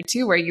earlier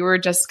too, where you were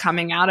just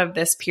coming out of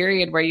this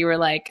period where you were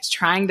like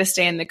trying to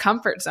stay in the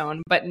comfort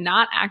zone, but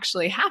not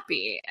actually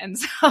happy. And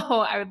so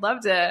I would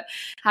love to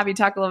have you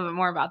talk a little bit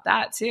more about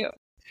that too.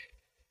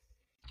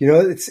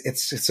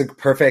 It's a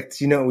perfect,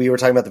 we were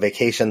talking about the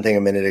vacation thing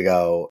a minute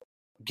ago.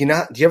 Do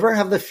you ever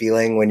have the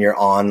feeling when you're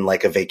on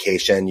like a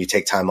vacation, you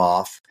take time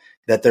off,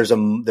 that there's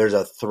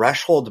a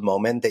threshold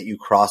moment that you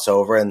cross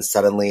over and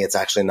suddenly it's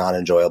actually not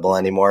enjoyable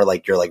anymore?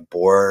 Like you're like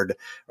bored,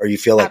 or you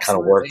feel like kind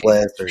of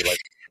worthless, or you're like,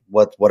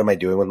 what am I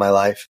doing with my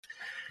life?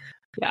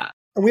 Yeah.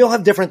 And we all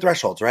have different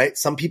thresholds, right?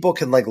 Some people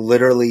can like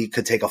literally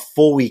could take a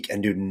full week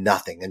and do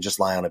nothing and just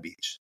lie on a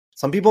beach.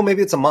 Some people,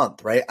 maybe it's a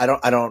month, right? I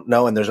don't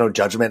know. And there's no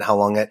judgment how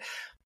long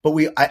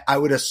but I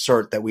would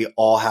assert that we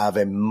all have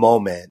a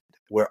moment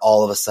where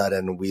all of a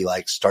sudden we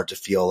like start to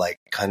feel like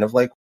kind of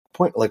like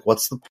point, like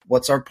what's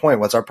our point?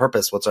 What's our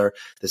purpose?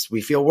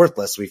 We feel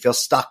worthless. We feel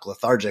stuck,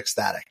 lethargic,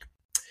 static,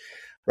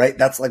 right?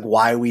 That's like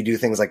why we do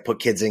things like put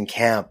kids in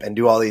camp and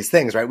do all these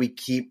things, right?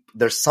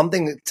 There's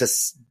something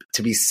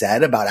to be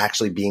said about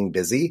actually being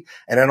busy.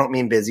 And I don't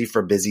mean busy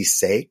for busy's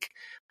sake,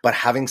 but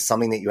having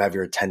something that you have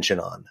your attention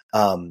on.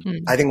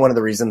 I think one of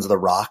the reasons The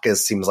Rock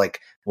seems like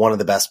one of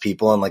the best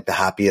people and like the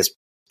happiest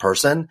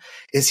person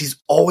is he's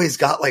always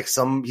got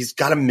he's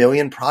got a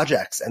million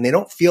projects and they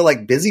don't feel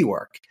like busy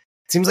work.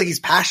 It seems like he's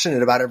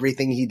passionate about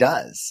everything he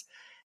does.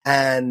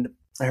 And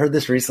I heard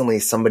this recently,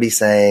 somebody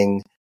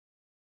saying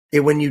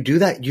when you do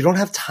that, you don't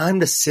have time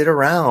to sit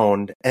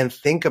around and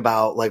think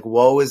about like,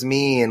 woe is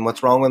me and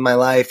what's wrong with my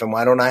life and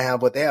why don't I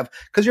have what they have?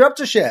 Because you're up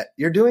to shit.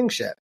 You're doing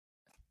shit.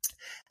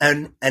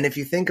 And if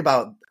you think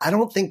about, I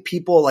don't think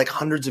people like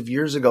hundreds of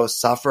years ago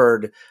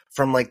suffered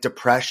from like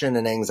depression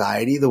and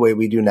anxiety the way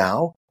we do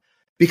now.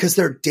 because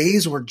their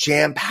days were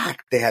jam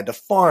packed. They had to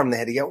farm, they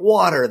had to get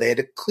water, they had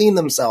to clean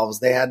themselves,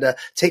 they had to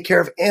take care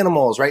of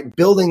animals, right?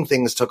 Building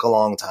things took a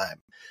long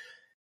time.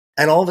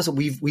 And all of a sudden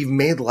we've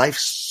made life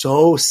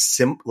so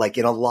simple, like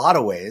in a lot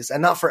of ways,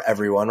 and not for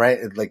everyone, right?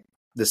 Like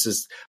this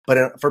is,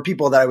 but for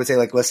people that I would say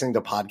like listening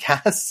to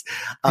podcasts,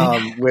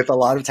 with a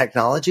lot of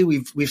technology,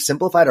 we've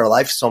simplified our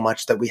life so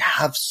much that we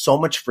have so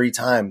much free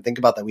time. Think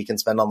about that we can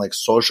spend on like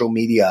social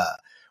media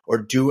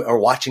or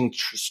watching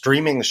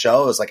streaming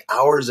shows, like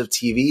hours of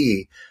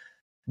TV,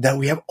 that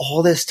we have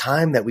all this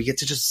time that we get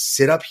to just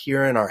sit up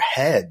here in our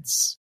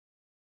heads,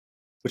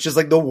 which is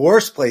like the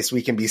worst place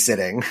we can be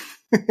sitting.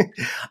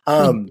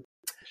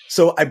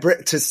 So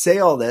to say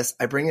all this,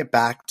 I bring it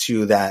back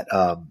to that,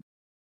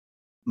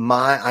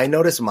 I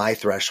notice my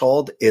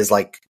threshold is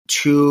like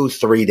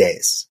 2-3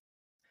 days.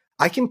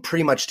 I can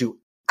pretty much do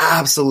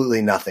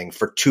absolutely nothing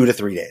for 2 to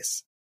 3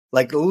 days.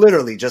 Like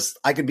literally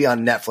I could be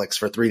on Netflix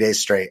for 3 days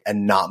straight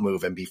and not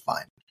move and be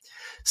fine.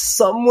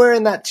 Somewhere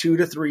in that 2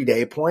 to 3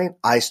 day point,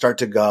 I start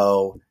to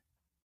go,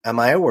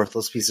 am I a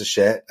worthless piece of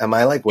shit? Am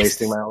I like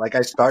wasting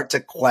I start to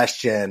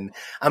question,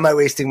 am I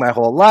wasting my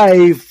whole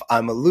life?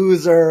 I'm a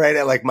loser,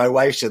 right? Like my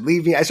wife should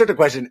leave me. I start to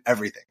question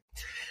everything.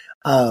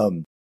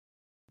 And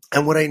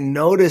what I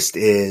noticed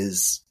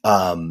is,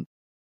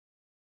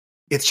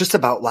 it's just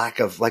about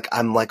lack of like,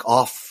 I'm like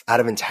off out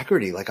of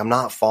integrity. Like I'm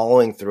not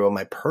following through on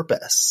my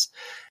purpose.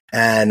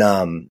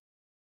 And,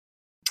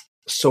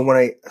 so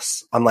when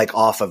I'm like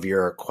off of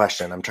your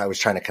question, I was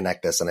trying to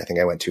connect this and I think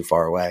I went too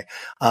far away.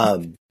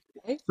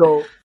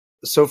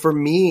 So for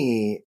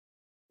me,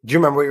 do you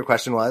remember what your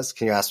question was?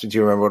 Can you ask me, do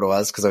you remember what it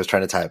was? Cause I was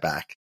trying to tie it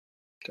back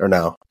or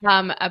no?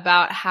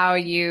 About how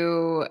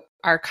you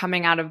are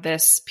coming out of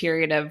this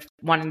period of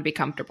wanting to be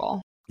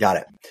comfortable. Got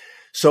it.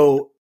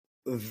 So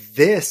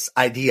this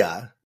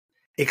idea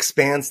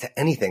expands to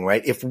anything,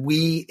 right? At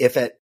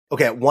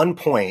one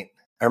point,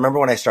 I remember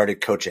when I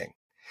started coaching,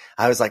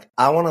 I was like,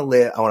 I want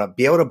to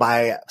be able to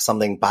buy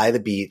something by the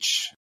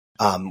beach.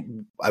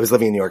 I was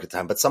living in New York at the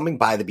time, but something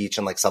by the beach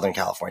in like Southern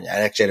California. I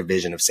actually had a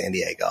vision of San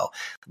Diego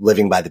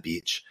living by the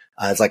beach.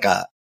 It's like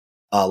a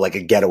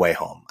getaway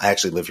home. I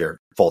actually live here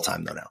full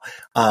time though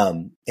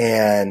now.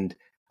 And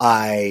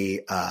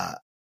I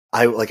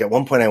like at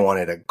one point I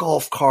wanted a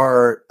golf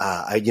cart.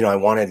 I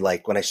wanted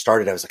like when I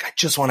started, I was like, I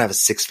just want to have a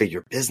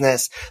 6-figure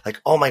business. Like,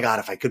 oh my God,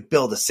 if I could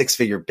build a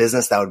 6-figure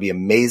business, that would be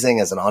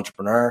amazing as an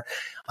entrepreneur.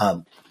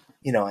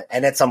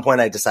 And at some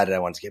point I decided I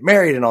wanted to get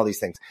married and all these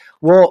things.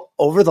 Well,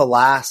 over the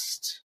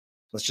last,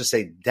 let's just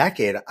say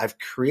decade, I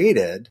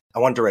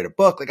wanted to write a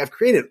book. Like I've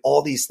created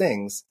all these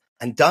things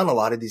and done a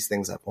lot of these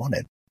things I've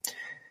wanted.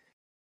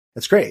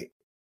 That's great.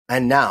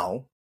 And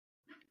now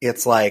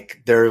it's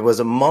like there was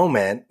a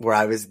moment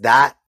where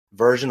that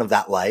version of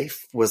that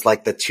life was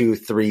like the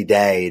 2-3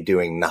 day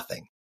doing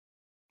nothing.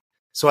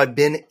 So I've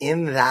been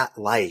in that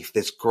life,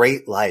 this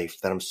great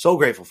life that I'm so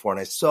grateful for. And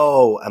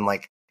I'm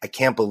like,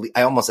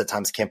 I almost at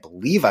times can't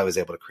believe I was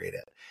able to create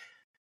it,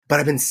 but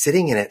I've been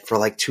sitting in it for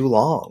like too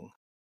long.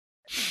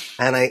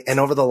 And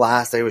over the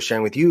last, I was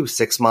sharing with you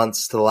 6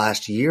 months to the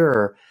last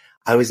year,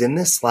 I was in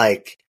this,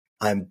 like,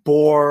 I'm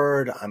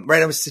bored.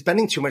 I was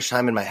spending too much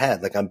time in my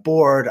head. Like I'm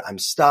bored. I'm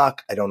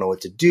stuck. I don't know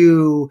what to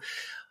do.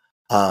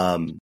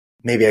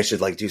 Maybe I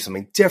should like do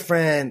something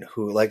different.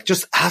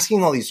 Just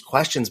asking all these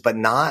questions, but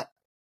not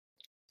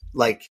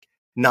like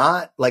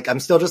I'm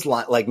still just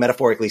like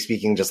metaphorically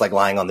speaking, just like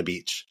lying on the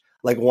beach,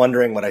 like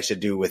wondering what I should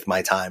do with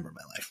my time or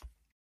my life.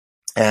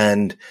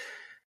 And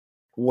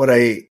what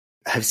I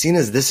have seen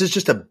is this is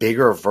just a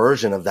bigger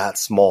version of that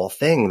small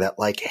thing that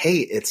like, hey,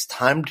 it's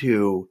time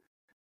to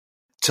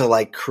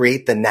like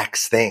create the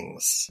next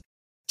things,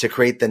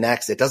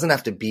 it doesn't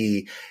have to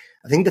be,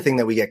 I think the thing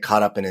that we get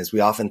caught up in is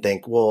we often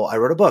think, well, I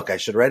wrote a book. I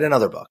should write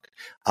another book.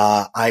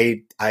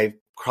 I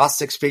crossed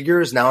 6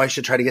 figures. Now I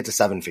should try to get to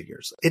 7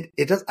 figures.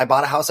 I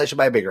bought a house. I should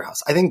buy a bigger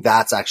house. I think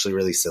that's actually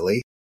really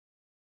silly.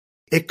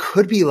 It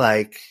could be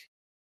like,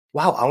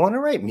 wow, I want to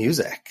write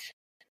music.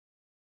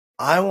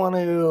 I want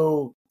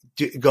to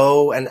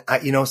go and,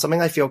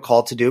 something I feel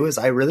called to do is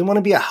I really want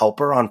to be a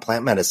helper on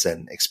plant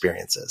medicine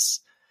experiences.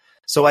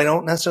 So I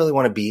don't necessarily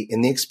want to be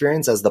in the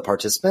experience as the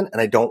participant and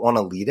I don't want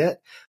to lead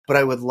it, but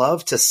I would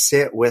love to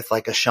sit with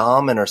like a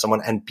shaman or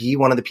someone and be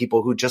one of the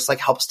people who just like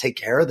helps take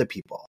care of the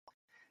people.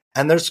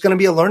 And there's going to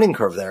be a learning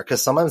curve there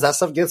because sometimes that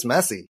stuff gets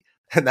messy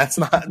and that's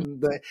not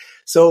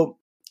so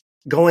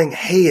going,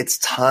 hey, it's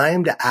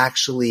time to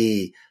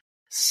actually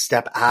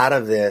step out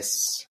of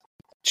this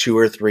 2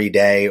 or 3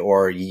 day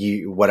or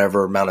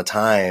whatever amount of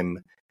time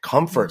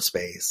comfort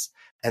space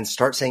and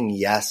start saying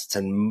yes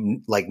to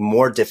like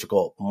more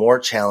difficult, more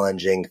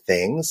challenging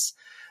things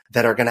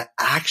that are going to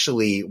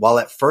actually, while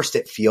at first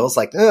it feels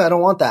like, I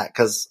don't want that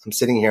because I'm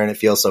sitting here and it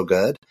feels so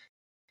good,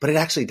 but it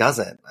actually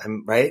doesn't.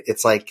 Right.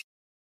 It's like,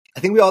 I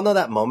think we all know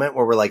that moment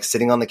where we're like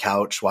sitting on the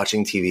couch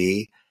watching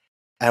TV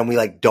and we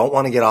like don't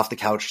want to get off the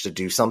couch to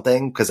do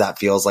something because that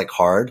feels like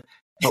hard,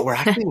 but we're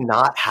actually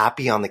not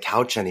happy on the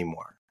couch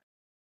anymore.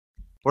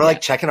 We're like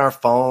checking our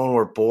phone,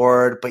 we're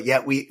bored, but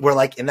yet we're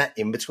like in that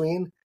in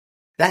between.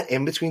 that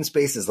in-between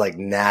space is like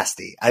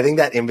nasty. I think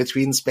that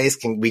in-between space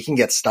we can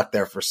get stuck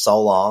there for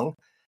so long.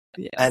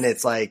 Yes. And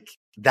it's like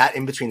that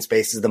in-between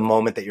space is the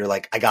moment that you're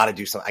like, I got to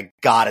do something. I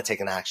got to take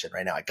an action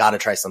right now. I got to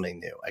try something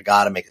new. I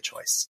got to make a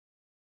choice.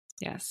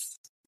 Yes.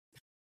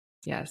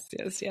 Yes.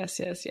 Yes. Yes.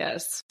 Yes.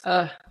 Yes.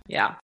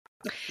 Yeah.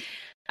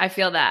 I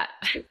feel that.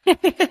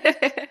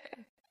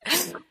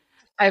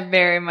 I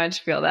very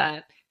much feel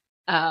that.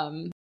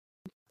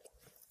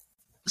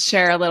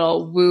 Share a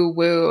little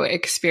woo-woo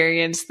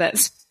experience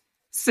that's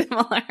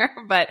similar,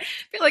 but I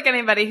feel like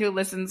anybody who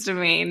listens to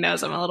me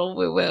knows I'm a little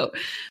woo-woo.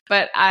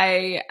 But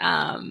I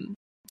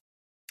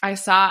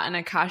saw an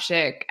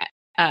Akashic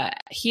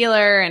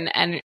healer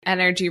and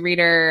energy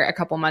reader a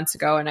couple months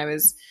ago, and I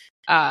was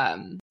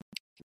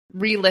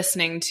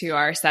re-listening to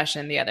our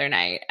session the other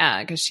night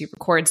because she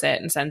records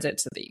it and sends it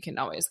so that you can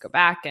always go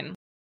back. And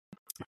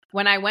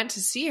when I went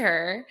to see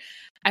her,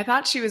 I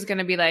thought she was going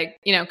to be like,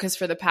 because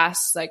for the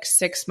past like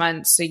 6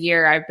 months, a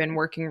year, I've been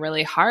working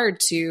really hard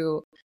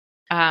to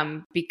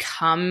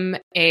become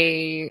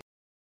a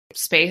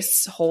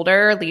space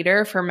holder,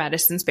 leader for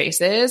medicine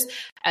spaces.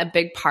 A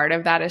big part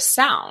of that is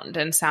sound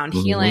and sound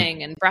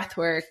healing and breath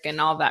work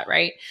and all that,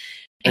 right?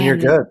 And you're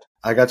good.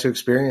 I've gotten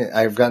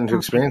to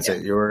experience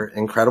it. You were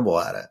incredible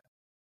at it.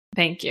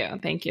 Thank you.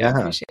 Yeah. I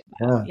appreciate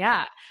that.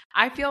 Yeah.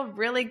 I feel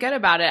really good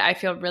about it. I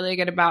feel really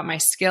good about my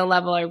skill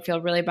level. I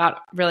feel really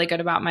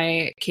good about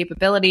my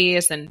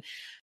capabilities. And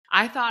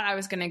I thought I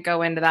was going to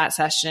go into that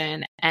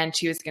session and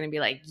she was going to be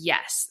like,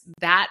 yes,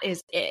 that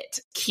is it.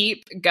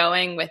 Keep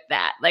going with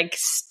that. Like,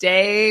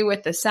 stay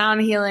with the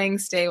sound healing,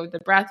 stay with the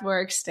breath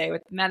work, stay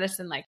with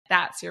medicine. Like,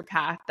 that's your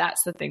path.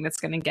 That's the thing that's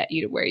going to get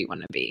you to where you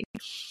want to be.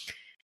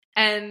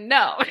 And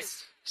no,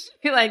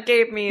 she like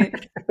gave me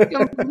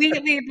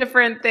completely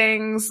different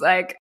things,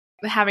 like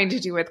having to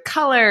do with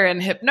color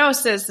and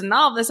hypnosis and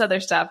all this other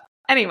stuff.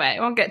 Anyway, I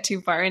won't get too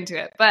far into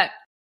it, but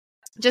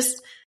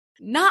just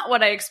not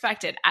what I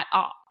expected at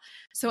all.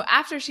 So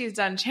after she's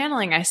done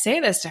channeling, I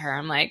say this to her.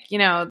 I'm like,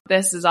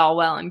 this is all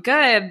well and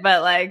good,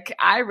 but like,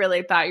 I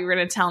really thought you were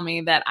going to tell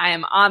me that I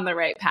am on the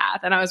right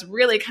path. And I was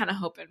really kind of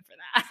hoping for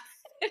that.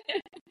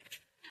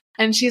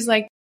 And she's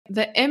like,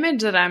 the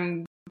image that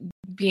I'm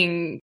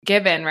being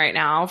given right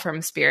now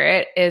from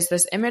spirit is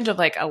this image of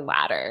like a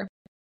ladder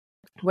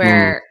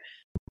where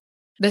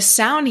the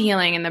sound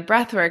healing and the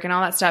breath work and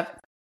all that stuff,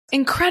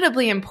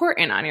 incredibly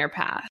important on your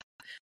path,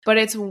 but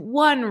it's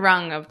one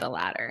rung of the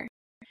ladder.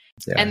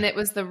 Yeah. And it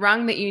was the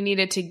rung that you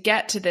needed to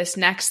get to this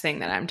next thing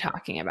that I'm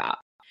talking about.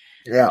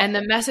 Yeah. And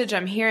the message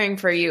I'm hearing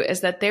for you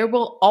is that there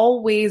will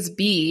always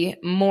be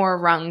more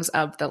rungs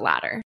of the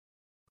ladder.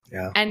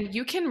 Yeah. And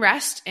you can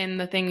rest in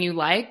the thing you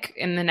like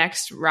in the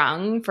next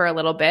rung for a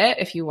little bit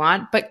if you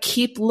want, but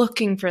keep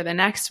looking for the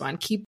next one.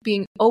 Keep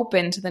being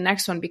open to the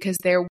next one because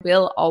there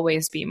will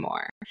always be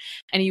more.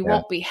 And you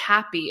won't be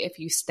happy if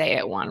you stay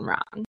at one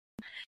rung.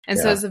 And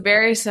so it's a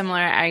very similar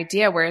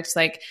idea where it's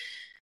like,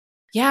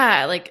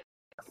 like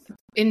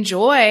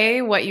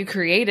enjoy what you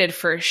created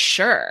for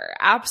sure.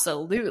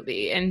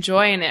 Absolutely.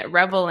 Enjoy in it,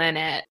 revel in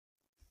it.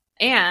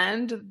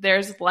 And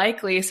there's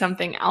likely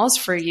something else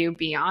for you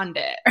beyond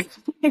it.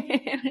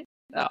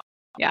 So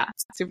yeah,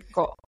 super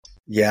cool.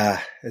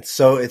 Yeah.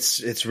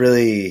 It's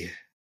very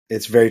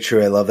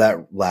true. I love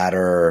that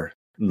ladder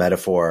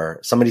metaphor.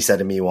 Somebody said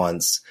to me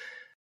once,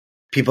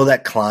 people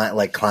that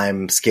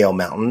climb scale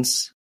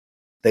mountains,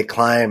 they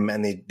climb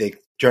and they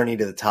journey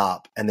to the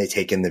top and they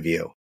take in the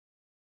view.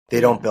 They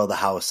don't build a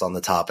house on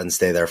the top and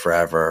stay there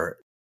forever.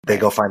 They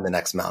go find the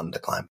next mountain to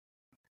climb.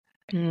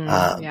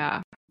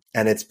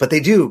 And but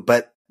they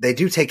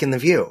do take in the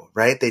view,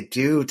 right? They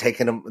do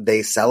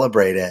they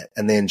celebrate it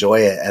and they enjoy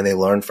it and they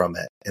learn from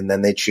it and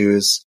then they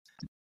choose.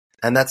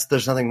 And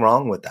there's nothing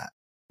wrong with that.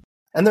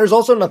 And there's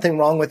also nothing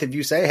wrong with if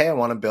you say, hey, I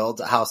want to build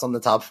a house on the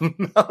top of a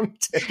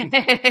mountain.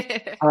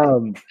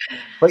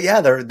 But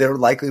yeah, there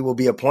likely will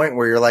be a point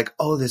where you're like,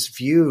 oh, this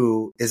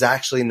view is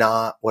actually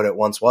not what it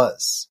once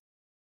was.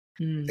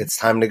 It's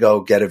time to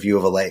go get a view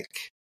of a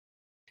lake,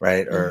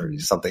 right? Or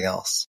something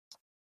else.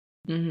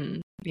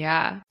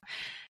 Yeah.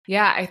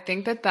 Yeah. I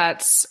think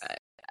that's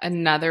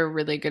another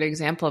really good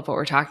example of what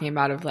we're talking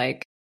about of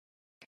like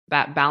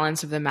that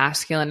balance of the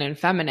masculine and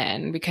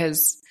feminine,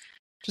 because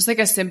just like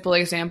a simple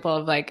example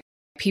of like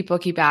people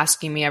keep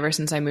asking me ever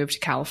since I moved to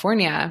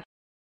California,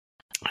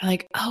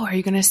 like, oh, are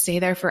you going to stay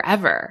there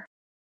forever?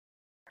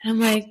 And I'm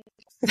like,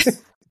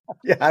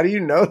 yeah, how do you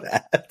know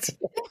that?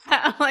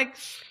 I'm like,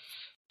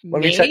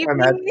 let me check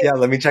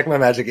my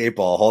magic 8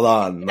 ball. Hold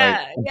on.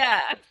 Yeah.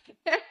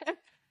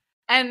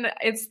 And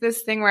it's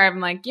this thing where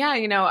I'm like,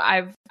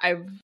 I've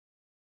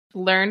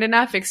learned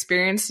enough,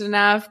 experienced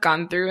enough,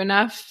 gone through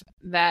enough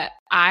that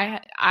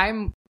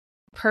I'm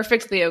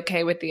perfectly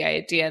okay with the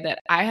idea that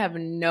I have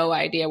no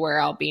idea where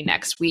I'll be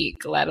next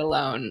week, let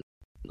alone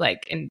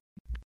like in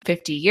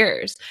 50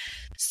 years.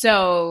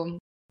 So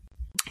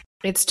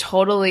it's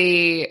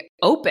totally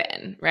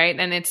open, right?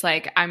 And it's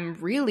like, I'm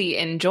really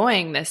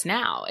enjoying this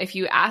now. If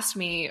you asked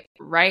me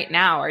right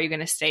now, are you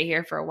going to stay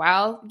here for a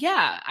while?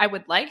 Yeah, I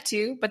would like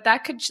to, but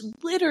that could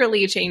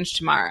literally change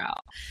tomorrow.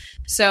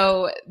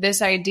 So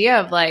this idea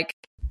of like,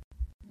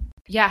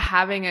 yeah,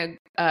 having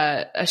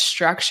a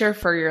structure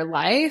for your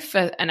life,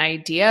 an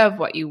idea of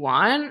what you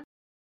want,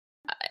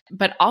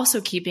 but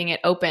also keeping it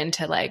open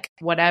to like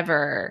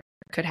whatever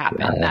could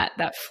happen,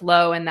 that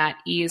flow and that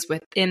ease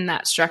within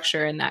that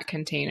structure and that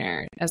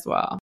container as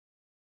well.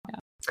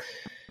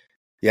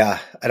 Yeah.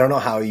 I don't know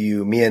how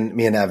me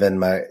and Evan,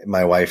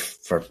 my wife,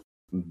 for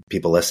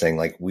people listening,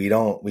 like we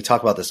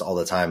talk about this all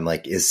the time.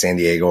 Like, is San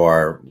Diego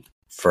our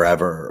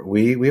forever?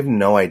 We have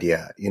no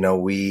idea. You know,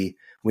 we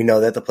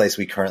know that the place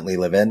we currently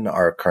live in,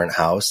 our current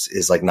house,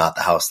 is like not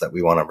the house that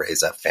we want to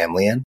raise a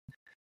family in.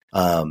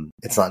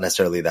 It's not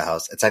necessarily the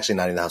house. It's actually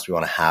not even the house we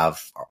want to have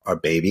our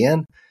baby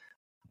in,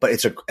 but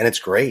it's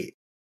great.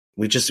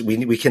 We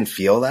can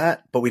feel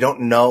that, but we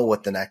don't know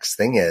what the next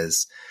thing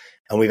is.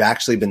 And we've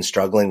actually been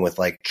struggling with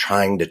like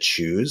trying to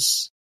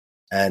choose.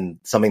 And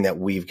something that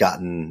we've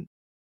gotten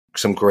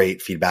some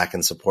great feedback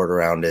and support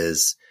around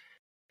is,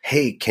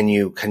 hey, can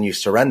you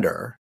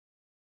surrender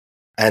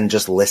and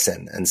just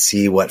listen and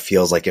see what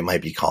feels like it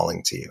might be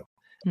calling to you,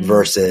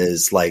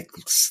 versus like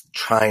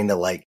trying to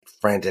like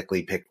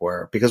frantically pick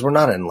where, because we're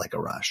not in like a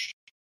rush,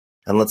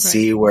 and let's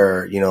see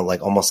where, you know,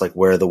 like almost like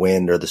where the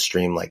wind or the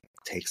stream like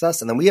takes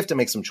us. And then we have to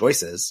make some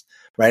choices,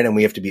 right? And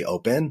we have to be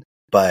open.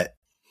 But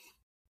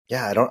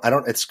yeah, I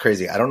don't, it's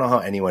crazy. I don't know how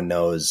anyone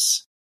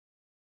knows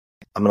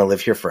I'm going to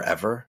live here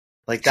forever.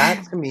 Like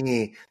that to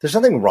me, there's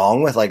nothing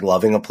wrong with like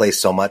loving a place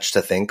so much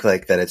to think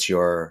like that it's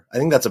I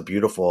think that's a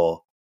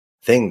beautiful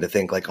thing to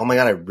think like, oh my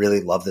God, I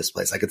really love this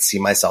place. I could see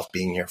myself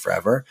being here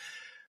forever.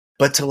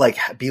 But to like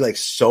be like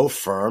so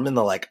firm in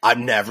the like,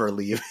 I'm never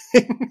leaving.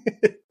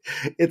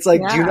 It's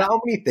like, do you know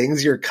how many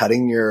things you're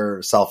cutting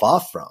yourself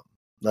off from?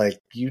 Like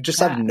you just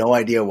have no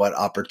idea what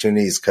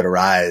opportunities could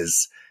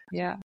arise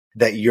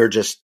that you're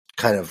just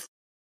kind of,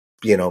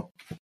 you know,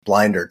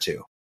 blinder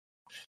to.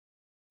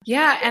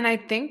 Yeah. And I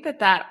think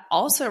that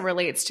also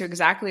relates to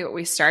exactly what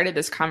we started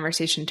this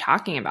conversation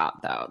talking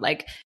about, though,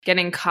 like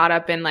getting caught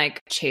up in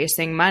like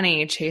chasing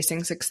money,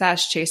 chasing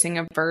success, chasing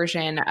a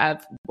version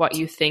of what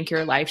you think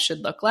your life should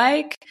look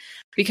like.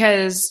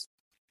 Because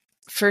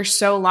for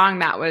so long,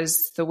 that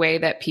was the way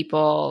that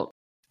people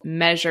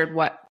measured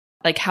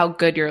like how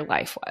good your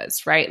life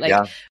was, right? Like,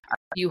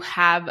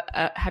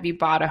 have you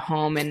bought a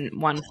home in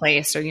one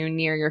place? Are you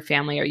near your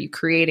family? Are you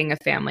creating a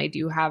family? Do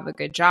you have a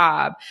good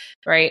job?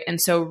 Right.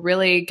 And so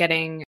really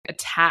getting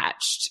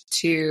attached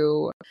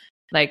to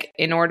like,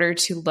 in order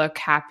to look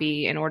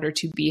happy, in order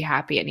to be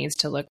happy, it needs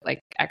to look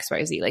like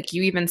XYZ. Like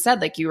you even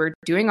said, like you were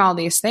doing all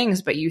these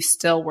things, but you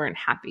still weren't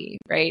happy.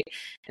 Right.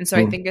 And so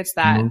I think it's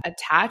that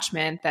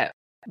attachment that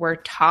we're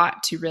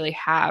taught to really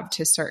have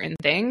to certain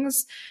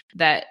things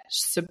that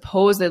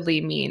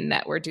supposedly mean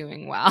that we're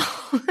doing well.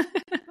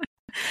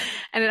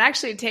 And it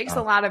actually takes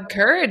a lot of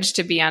courage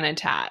to be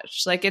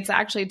unattached. Like it's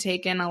actually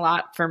taken a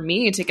lot for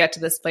me to get to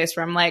this place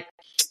where I'm like,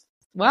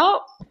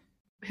 well,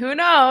 who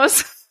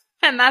knows?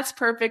 And that's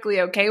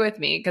perfectly okay with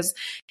me, because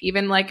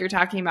even like you're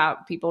talking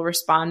about people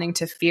responding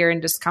to fear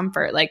and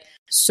discomfort, like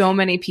so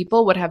many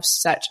people would have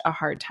such a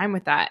hard time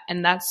with that.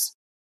 And that's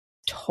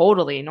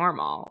totally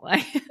normal.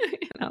 Like,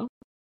 you know?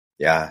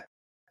 Yeah.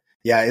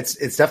 Yeah.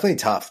 It's definitely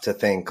tough to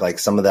think like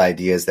some of the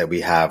ideas that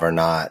we have are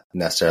not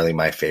necessarily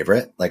my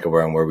favorite, like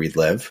around where we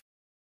live.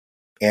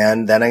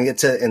 And then I get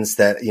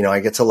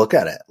to look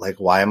at it. Like,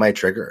 why am I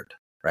triggered?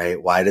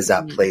 Right? Why does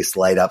that place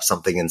light up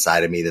something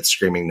inside of me that's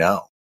screaming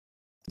no?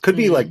 It could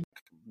be like,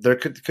 there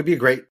could be a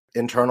great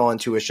internal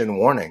intuition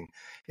warning.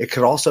 It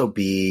could also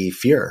be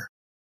fear.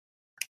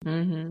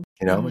 You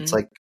know, it's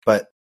like,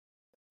 but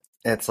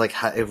it's like,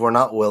 if we're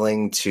not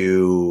willing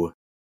to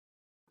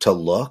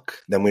look,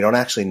 then we don't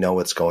actually know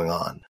what's going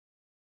on.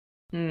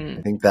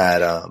 I think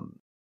that,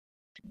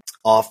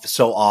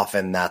 so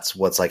often that's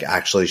what's like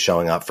actually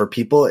showing up for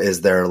people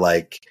is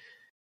they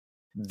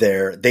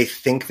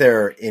think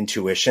their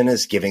intuition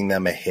is giving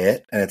them a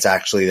hit, and it's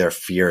actually their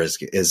fear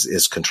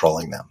is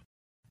controlling them.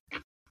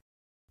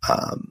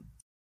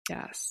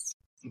 Yes.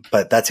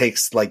 But that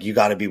takes like, you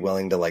got to be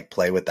willing to like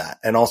play with that,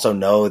 and also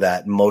know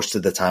that most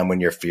of the time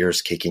when your fear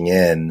is kicking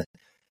in,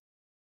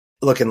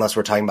 look, unless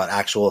we're talking about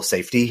actual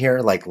safety here,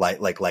 like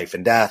life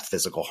and death,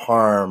 physical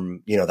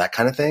harm, you know, that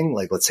kind of thing,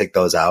 like let's take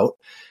those out.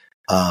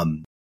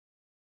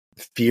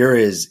 Fear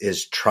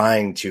is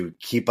trying to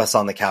keep us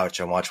on the couch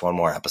and watch one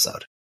more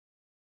episode.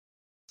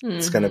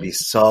 It's going to be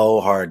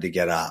so hard to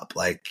get up.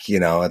 Like, you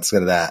know, it's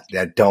going to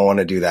I don't want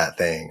to do that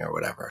thing or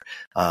whatever.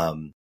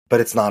 But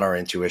it's not our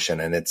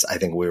intuition. And I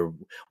think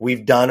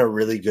we've done a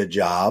really good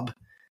job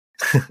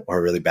or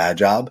a really bad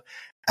job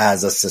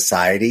as a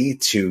society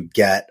to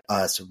get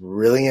us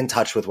really in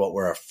touch with what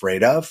we're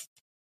afraid of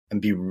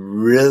and be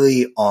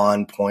really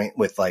on point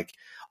with like,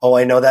 oh,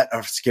 I know that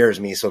scares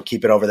me, so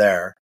keep it over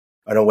there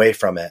and away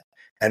from it,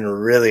 and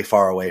really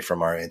far away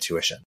from our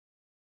intuition.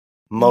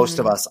 Most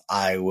of us,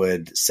 I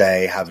would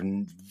say, have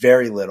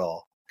very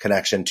little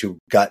connection to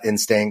gut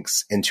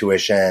instincts,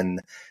 intuition,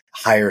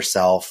 higher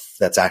self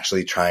that's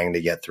actually trying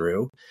to get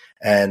through.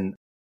 And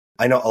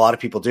I know a lot of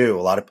people do,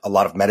 a lot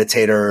of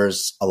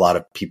meditators, a lot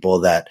of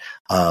people that,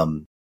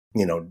 that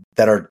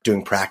are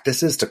doing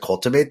practices to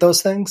cultivate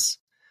those things.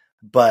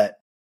 But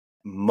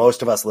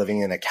most of us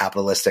living in a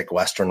capitalistic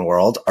Western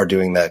world are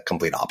doing the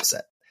complete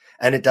opposite.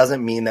 And it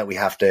doesn't mean that we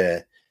have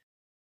to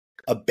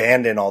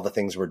abandon all the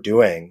things we're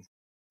doing,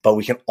 but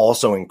we can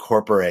also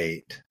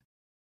incorporate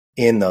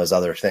in those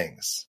other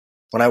things.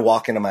 When I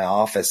walk into my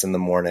office in the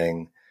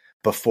morning,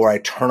 before I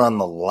turn on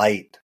the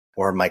light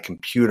or my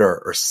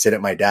computer or sit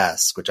at my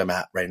desk, which I'm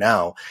at right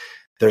now,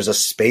 there's a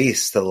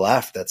space to the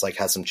left that's like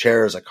has some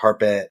chairs, a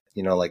carpet,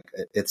 like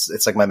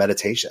it's like my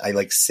meditation. I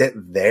like sit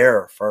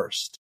there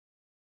first.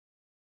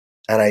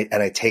 And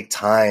I take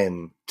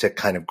time to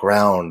kind of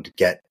ground,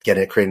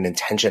 create an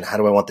intention. How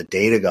do I want the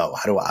day to go?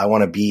 How do I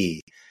want to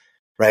be?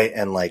 Right.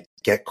 And like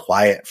get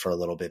quiet for a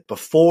little bit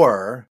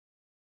before.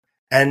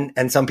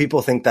 And some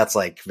people think that's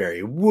like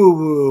very woo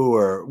woo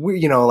or,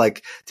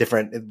 like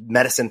different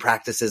medicine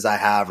practices I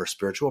have or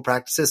spiritual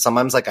practices.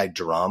 Sometimes like I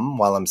drum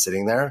while I'm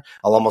sitting there.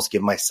 I'll almost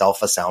give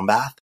myself a sound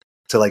bath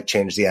to like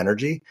change the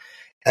energy.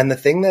 And the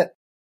thing that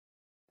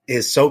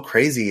is so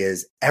crazy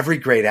is every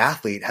great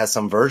athlete has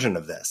some version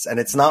of this. And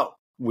it's not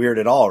weird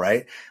at all,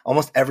 right?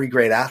 Almost every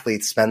great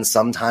athlete spends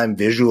some time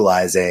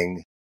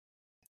visualizing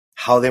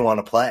how they want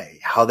to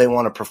play, how they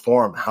want to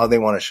perform, how they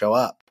want to show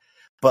up.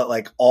 But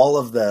like all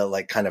of the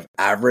like kind of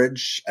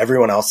average,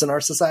 everyone else in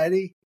our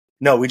society,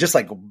 no, we just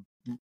like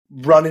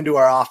run into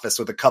our office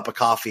with a cup of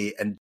coffee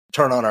and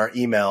turn on our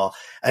email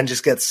and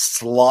just get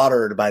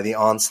slaughtered by the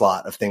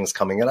onslaught of things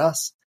coming at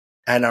us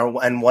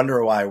and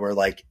wonder why we're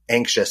like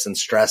anxious and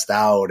stressed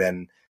out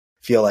and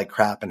feel like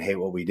crap and hate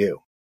what we do.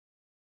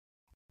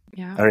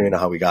 Yeah. I don't even know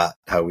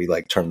how we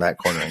like turned that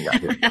corner and got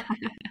here.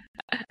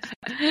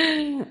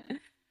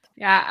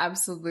 Yeah,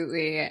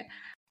 absolutely.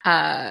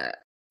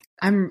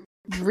 I'm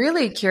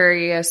really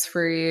curious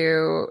for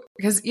you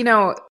because,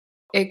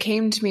 it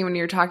came to me when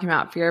you were talking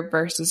about fear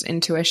versus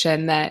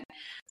intuition that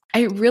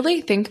I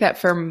really think that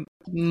for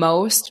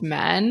most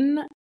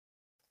men,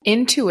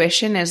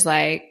 intuition is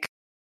like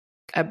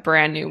a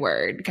brand new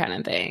word kind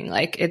of thing.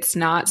 Like it's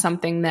not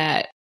something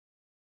that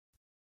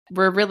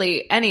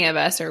any of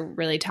us are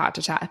really taught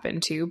to tap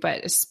into,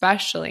 but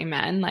especially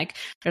men. Like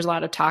there's a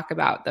lot of talk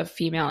about the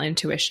female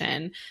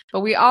intuition, but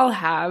we all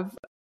have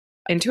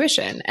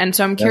intuition. And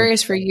so I'm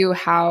curious for you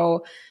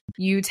how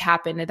you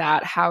tap into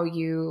that, how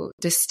you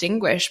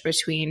distinguish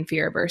between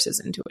fear versus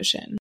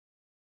intuition.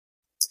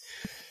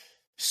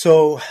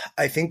 So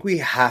I think we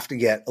have to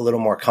get a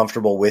little more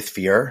comfortable with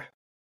fear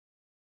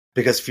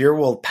because fear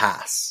will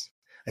pass.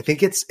 I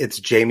think it's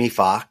Jamie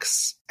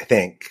Foxx,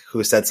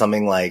 who said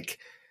something like,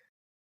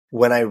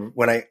 when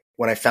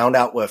I found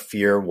out what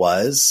fear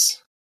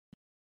was,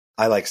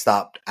 I like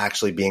stopped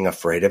actually being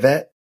afraid of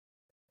it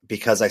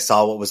because I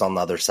saw what was on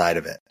the other side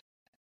of it.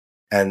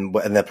 And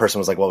the person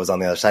was like, what was on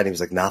the other side? He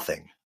was like,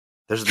 nothing.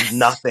 There's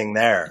nothing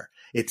there.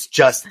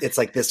 It's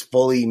like this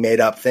fully made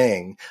up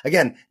thing.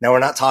 Again, now we're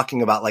not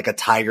talking about like a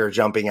tiger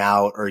jumping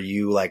out or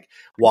you like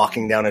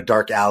walking down a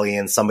dark alley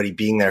and somebody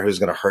being there who's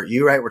going to hurt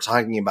you, right? We're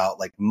talking about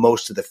like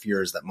most of the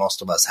fears that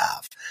most of us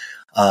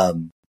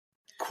have.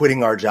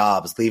 Quitting our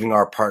jobs, leaving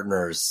our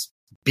partners,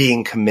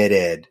 being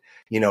committed,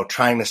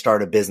 trying to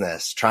start a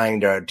business,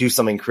 trying to do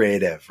something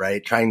creative,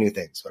 right? Trying new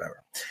things,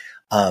 whatever.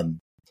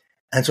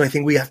 And so I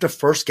think we have to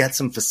first get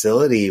some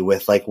facility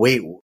with like,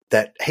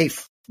 hey,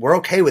 we're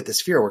okay with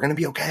this fear. We're going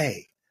to be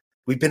okay.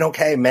 We've been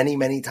okay many,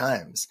 many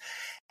times.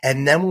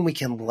 And then when we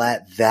can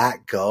let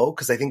that go,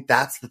 because I think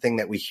that's the thing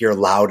that we hear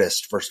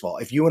loudest, first of all,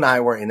 if you and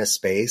I were in a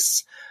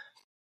space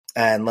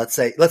and let's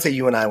say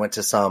you and I went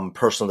to some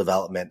personal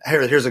development.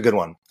 Here's a good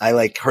one. I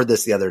like heard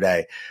this the other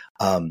day.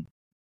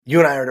 You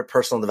and I are at a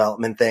personal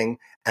development thing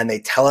and they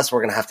tell us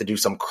we're going to have to do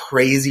some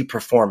crazy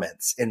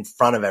performance in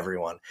front of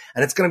everyone.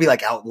 And it's going to be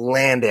like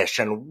outlandish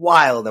and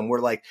wild. And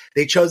we're like,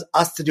 they chose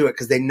us to do it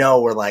because they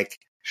know we're like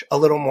a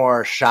little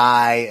more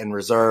shy and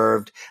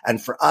reserved. And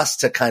for us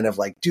to kind of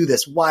like do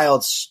this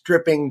wild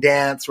stripping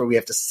dance where we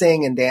have to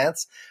sing and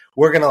dance,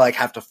 we're going to like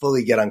have to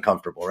fully get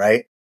uncomfortable,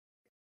 right?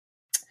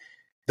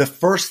 The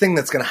first thing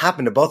that's going to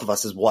happen to both of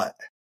us is what?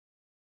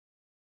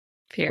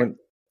 Fear.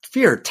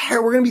 We're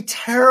going to be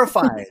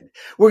terrified.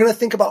 We're going to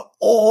think about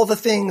all the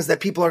things that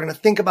people are going to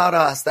think about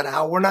us, that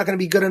how we're not going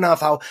to be good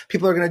enough, how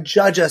people are going to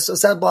judge us.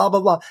 So blah,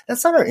 blah, blah.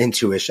 That's not our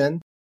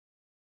intuition.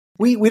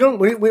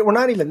 We're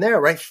not even there,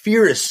 right?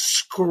 Fear is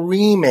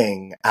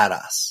screaming at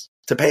us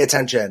to pay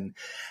attention.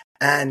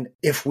 And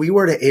if we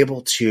were to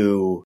able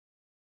to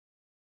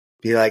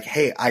be like,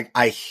 hey,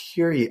 I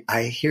hear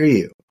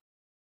you.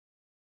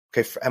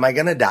 Okay. Am I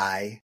going to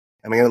die?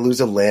 Am I going to lose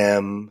a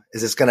limb?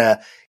 Is this going to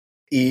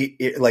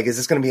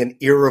be an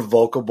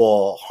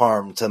irrevocable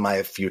harm to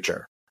my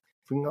future?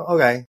 If we can go,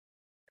 okay,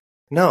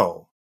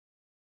 no.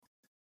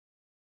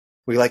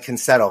 We can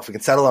settle. If we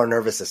can settle our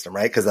nervous system,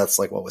 right? Because that's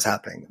like what was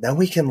happening. Then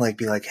we can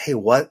be like, hey,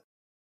 what's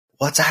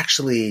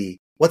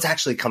actually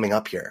coming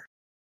up here?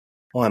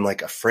 oh, I'm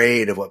like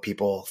afraid of what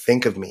people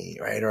think of me,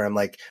 right? Or I'm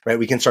like, right,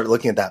 we can start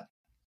looking at that.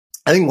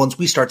 I think once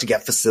we start to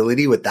get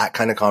facility with that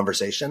kind of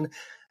conversation,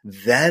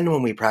 then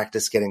when we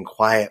practice getting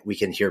quiet, we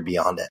can hear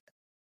beyond it.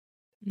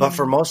 But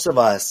for most of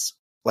us,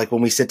 like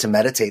when we sit to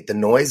meditate, the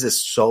noise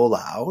is so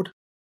loud,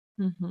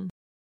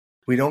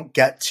 we don't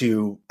get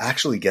to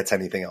actually get to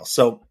anything else.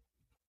 So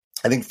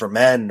I think for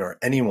men or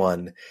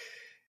anyone,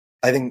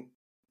 I think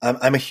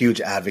I'm a huge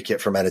advocate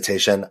for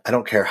meditation. I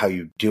don't care how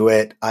you do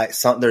it.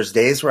 There's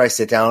days where I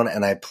sit down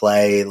and I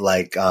play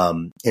like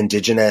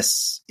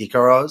indigenous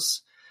ikaros.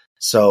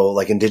 So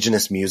like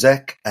indigenous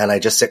music, and I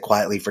just sit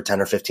quietly for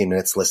 10 or 15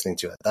 minutes listening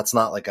to it. That's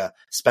not like a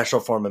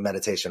special form of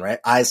meditation, right?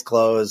 Eyes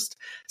closed,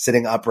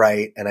 sitting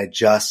upright, and I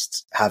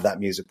just have that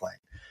music playing.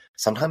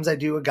 Sometimes I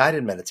do a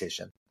guided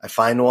meditation. I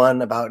find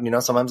one about,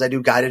 sometimes I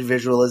do guided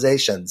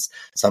visualizations.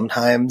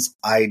 Sometimes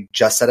I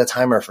just set a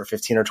timer for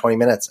 15 or 20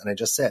 minutes and I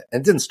just sit.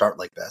 And it didn't start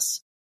like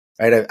this,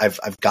 right?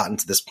 I've gotten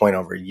to this point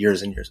over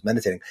years and years of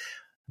meditating,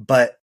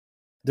 but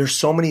there's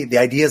so many, the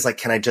idea is like,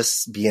 can I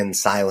just be in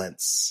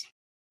silence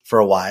for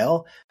a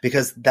while?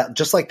 Because that,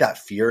 just like that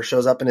fear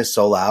shows up and is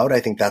so loud, I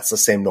think that's the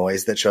same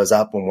noise that shows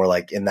up when we're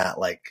like in that,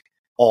 like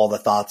all the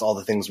thoughts, all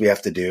the things we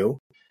have to do.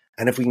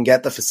 And if we can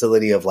get the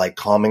facility of like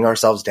calming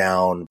ourselves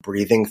down,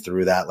 breathing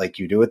through that, like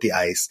you do with the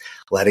ice,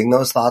 letting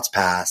those thoughts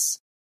pass,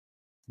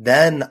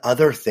 then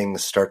other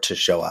things start to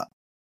show up.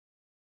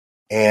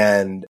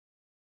 And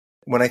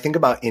when I think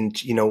about,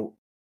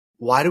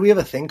 why do we have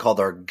a thing called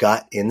our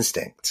gut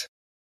instinct?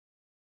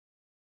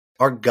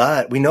 Our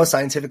gut, we know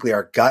scientifically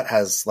our gut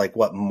has like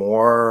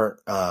more,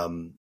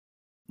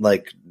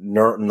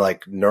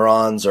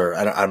 neurons, or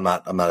I'm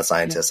not a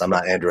scientist. I'm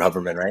not Andrew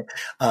Huberman, right?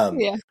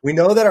 We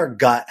know that our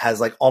gut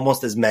has like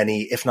almost as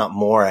many, if not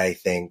more, I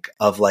think,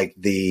 of like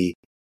the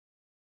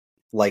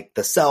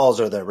cells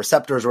or the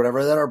receptors or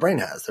whatever that our brain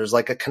has. There's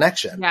like a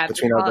connection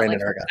between our brain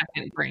and our gut.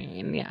 Second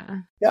brain. Yeah.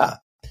 Yeah.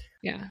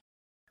 Yeah.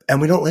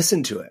 And we don't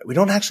listen to it. We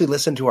don't actually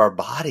listen to our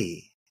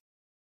body.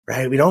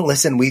 Right? We don't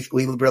listen. We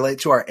relate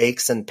to our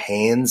aches and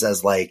pains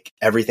as like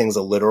everything's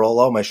a literal,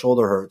 oh, my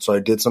shoulder hurts, so I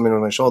did something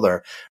with my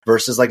shoulder,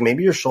 versus like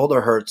maybe your shoulder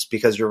hurts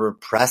because you're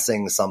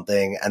repressing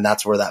something and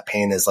that's where that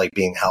pain is like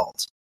being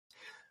held.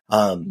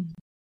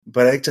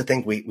 But I like to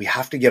think we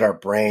have to get our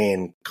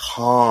brain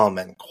calm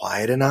and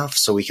quiet enough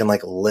so we can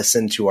like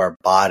listen to our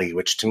body,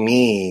 which to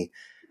me,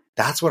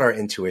 that's what our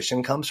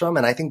intuition comes from.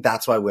 And I think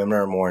that's why women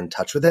are more in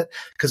touch with it,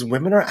 because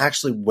women are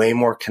actually way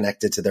more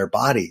connected to their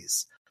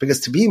bodies.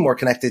 Because to be more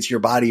connected to your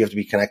body, you have to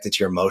be connected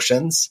to your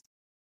emotions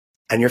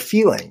and your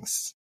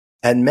feelings.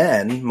 And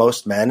men,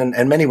 most men,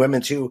 and many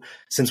women too,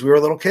 since we were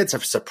little kids,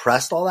 have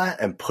suppressed all that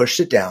and pushed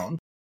it down.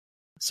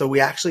 So we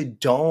actually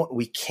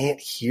we can't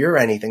hear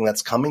anything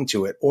that's coming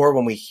to it. Or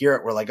when we hear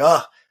it, we're like,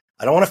 oh,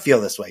 I don't want to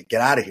feel this way. Get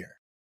out of here.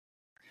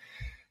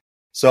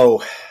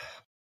 So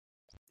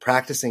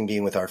practicing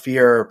being with our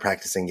fear,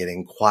 practicing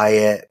getting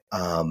quiet,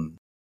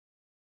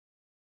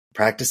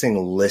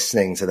 practicing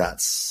listening to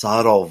that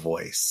subtle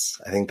voice.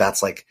 I think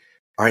that's like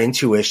our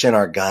intuition,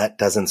 our gut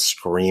doesn't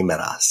scream at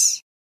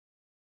us.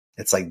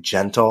 It's like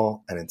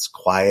gentle and it's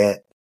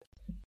quiet.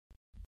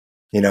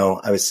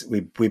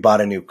 We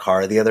bought a new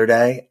car the other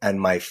day and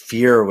my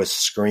fear was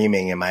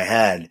screaming in my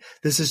head,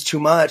 this is too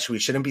much. We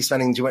shouldn't be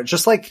spending too much.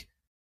 Just like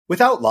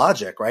without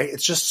logic, right?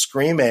 It's just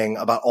screaming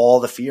about all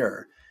the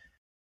fear.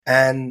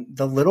 And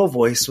the little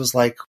voice was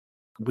like,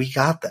 we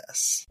got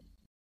this.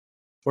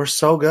 We're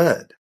so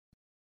good.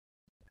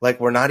 Like,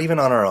 we're not even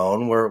on our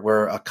own.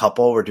 We're a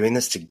couple. We're doing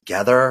this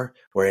together.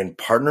 We're in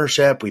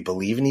partnership. We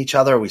believe in each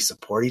other. We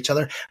support each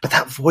other. But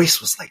that voice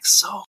was like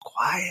so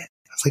quiet.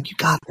 I was like, you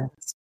got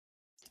this.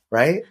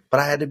 Right? But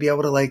I had to be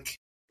able to like,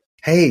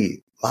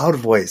 hey, loud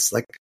voice,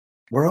 like,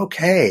 we're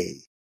okay.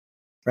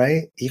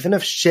 Right? Even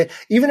if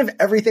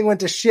everything went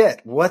to shit,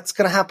 what's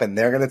going to happen?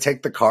 They're going to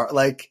take the car.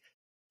 Like,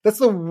 that's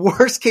the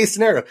worst case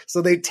scenario.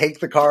 So they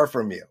take the car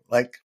from you.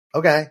 Like,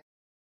 okay.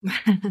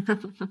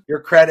 Your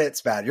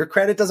credit's bad. Your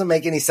credit doesn't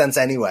make any sense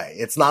anyway.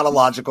 It's not a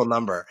logical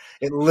number.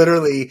 It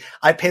literally,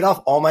 I paid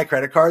off all my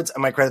credit cards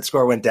and my credit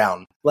score went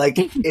down. Like,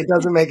 it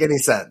doesn't make any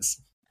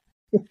sense.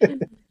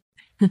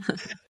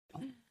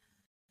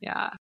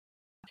 Yeah.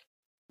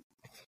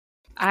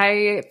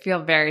 I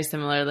feel very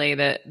similarly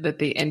that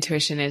the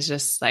intuition is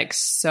just like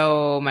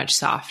so much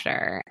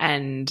softer.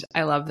 And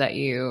I love that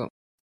you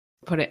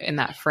put it in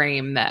that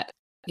frame that,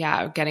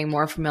 getting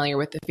more familiar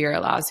with the fear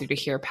allows you to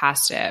hear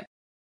past it.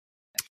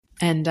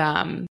 And,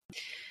 I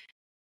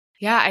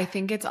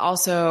think it's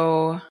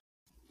also,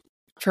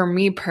 for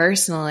me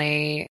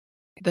personally,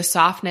 the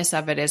softness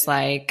of it is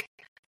like,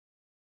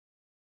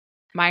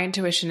 my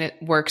intuition, it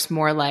works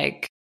more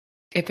like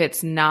if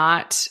it's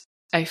not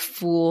a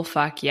full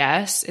fuck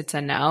yes, it's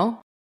a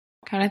no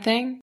kind of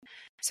thing.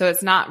 So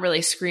it's not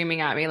really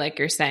screaming at me like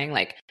you're saying,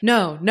 like,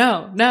 no,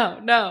 no, no,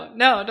 no,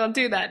 no, don't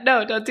do that.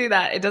 No, don't do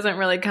that. It doesn't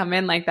really come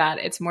in like that.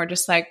 It's more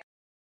just like,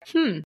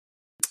 I'm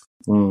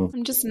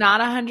just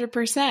not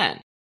 100%.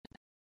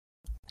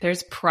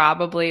 There's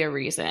probably a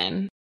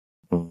reason.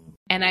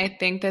 And I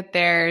think that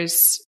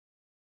there's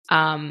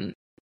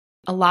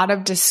a lot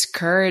of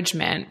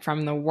discouragement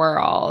from the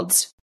world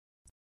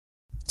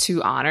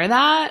to honor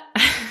that.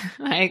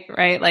 Like,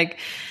 right? Like,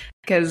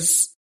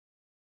 because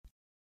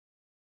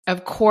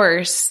of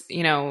course,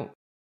 you know,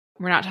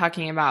 we're not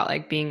talking about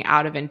like being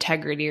out of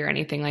integrity or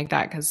anything like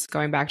that. Because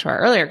going back to our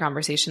earlier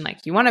conversation,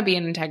 like you want to be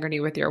in integrity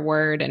with your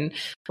word and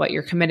what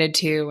you're committed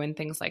to and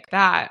things like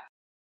that.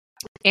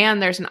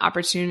 And there's an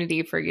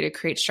opportunity for you to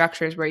create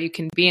structures where you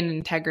can be in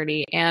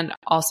integrity and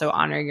also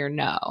honor your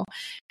no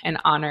and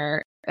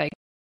honor like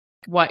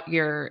what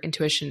your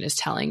intuition is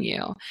telling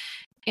you.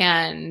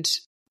 And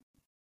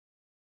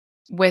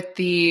with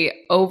the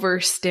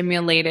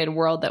overstimulated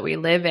world that we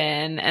live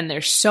in, and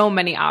there's so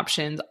many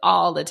options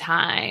all the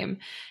time,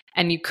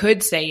 and you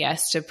could say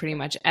yes to pretty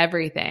much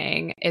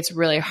everything, it's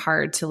really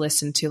hard to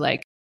listen to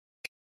like,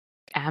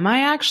 am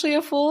I actually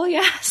a fool?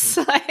 Yes.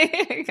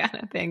 Like,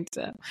 kind of thing.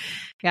 So,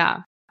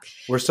 yeah.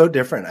 We're so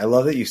different. I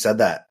love that you said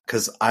that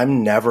because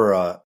I'm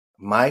never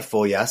my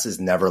full yes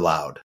is never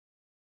loud.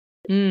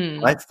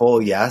 My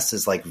full yes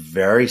is like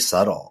very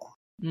subtle.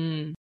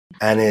 And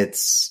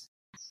it's,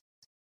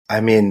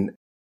 I mean,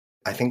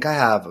 I think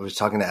I was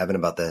talking to Evan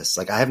about this.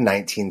 Like I have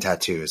 19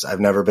 tattoos.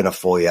 I've never been a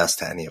full yes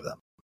to any of them.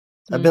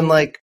 I've been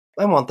like,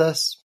 I want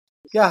this.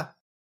 Yeah.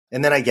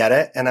 And then I get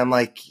it. And I'm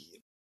like,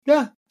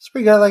 yeah, it's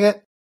pretty good. I like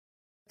it.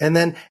 And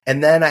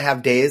then I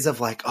have days of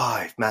like, oh,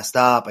 I've messed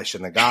up. I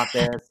shouldn't have got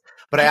this.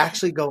 But I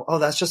actually go, oh,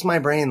 that's just my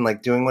brain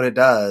like doing what it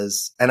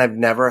does. And I've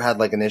never had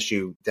like an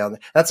issue down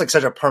there. That's like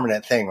such a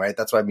permanent thing, right?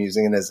 That's why I'm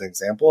using it as an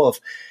example of.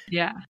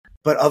 Yeah.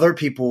 But other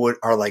people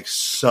are like,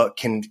 so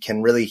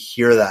can really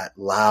hear that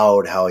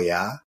loud hell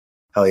yeah,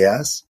 hell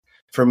yes.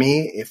 For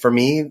me,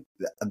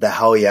 the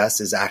hell yes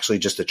is actually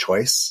just a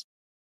choice.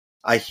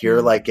 I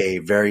hear like a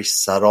very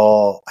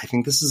subtle, I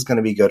think this is going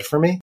to be good for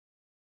me.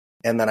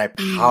 And then I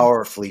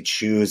powerfully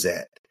choose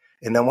it.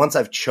 And then once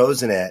I've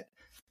chosen it,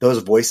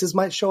 those voices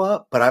might show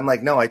up, but I'm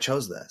like, no, I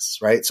chose this,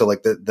 right? So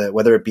like the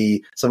whether it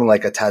be something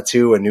like a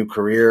tattoo, a new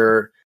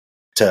career,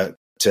 to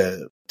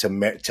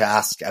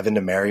ask Evan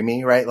to marry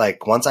me, right?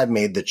 Like once I've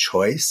made the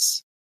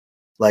choice,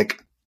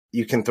 like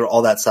you can throw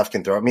all that stuff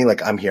can throw at me.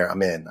 Like I'm here,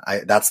 I'm in.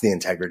 That's the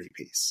integrity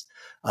piece.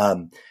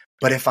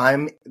 But if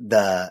I'm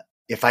not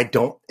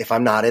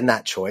in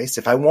that choice,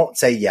 if I won't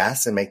say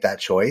yes and make that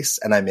choice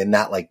and I'm in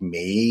that like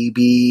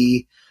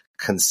maybe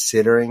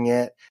considering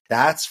it,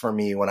 that's for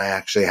me when I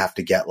actually have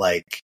to get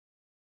like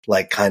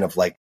kind of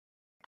like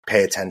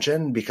pay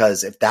attention,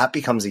 because if that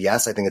becomes a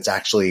yes, I think it's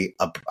actually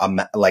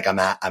something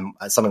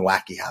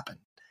wacky happened.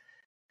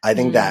 I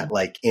think that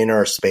like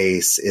inner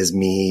space is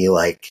me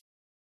like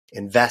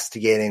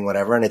investigating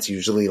whatever. And it's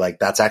usually like,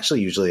 that's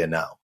actually usually a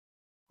no.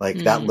 Like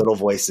that little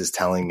voice is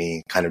telling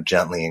me kind of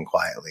gently and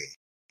quietly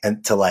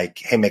and to like,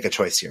 hey, make a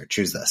choice here,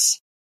 choose this.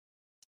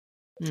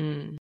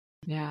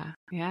 Yeah.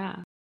 Yeah.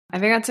 I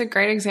think that's a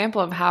great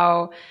example of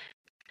how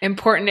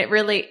important it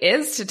really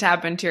is to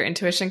tap into your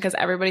intuition, because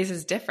everybody's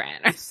is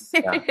different.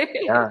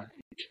 Yeah.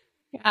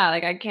 Yeah,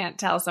 like I can't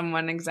tell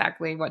someone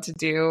exactly what to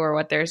do or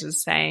what theirs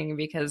is saying,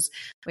 because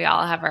we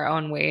all have our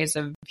own ways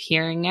of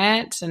hearing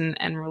it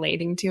and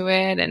relating to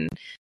it. And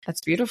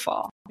that's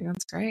beautiful. I think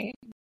that's great.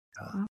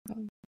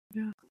 Awesome.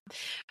 Yeah.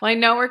 Well, I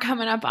know we're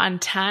coming up on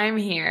time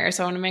here,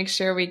 so I want to make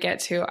sure we get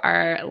to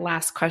our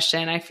last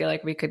question. I feel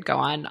like we could go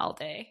on all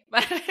day.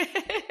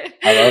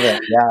 I love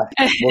it.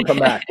 Yeah. We'll come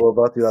back. We'll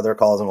both do other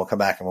calls and we'll come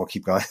back and we'll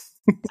keep going.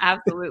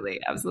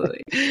 Absolutely.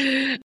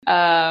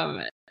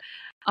 All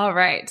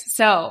right.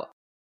 So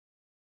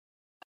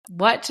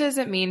what does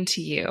it mean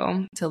to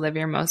you to live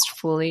your most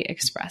fully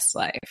expressed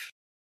life?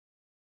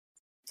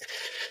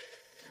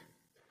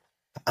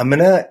 I'm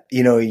gonna,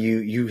 I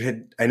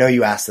know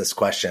you asked this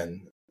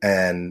question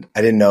and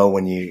I didn't know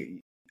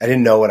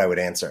what I would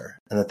answer.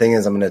 And the thing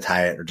is, I'm going to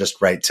tie it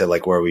just right to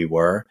like where we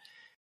were.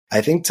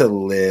 I think to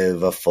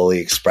live a fully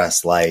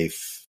expressed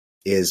life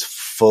is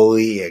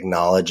fully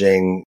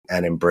acknowledging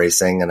and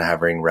embracing and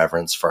having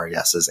reverence for our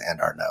yeses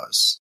and our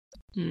nos.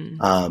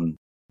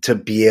 To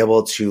be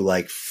able to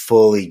like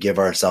fully give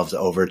ourselves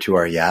over to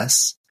our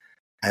yes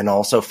and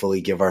also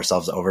fully give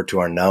ourselves over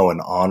to our no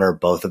and honor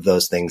both of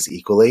those things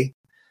equally.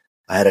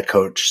 I had a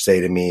coach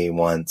say to me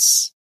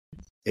once,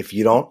 if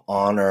you don't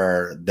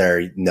honor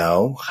their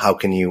no, how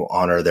can you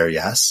honor their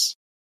yes?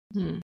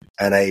 And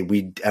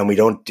we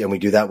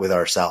do that with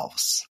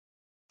ourselves.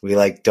 We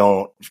like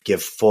don't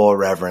give full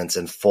reverence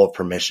and full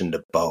permission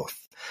to both.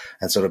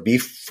 And so to be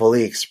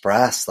fully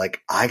expressed,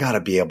 like I got to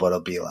be able to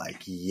be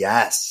like,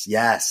 yes,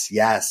 yes,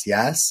 yes,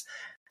 yes.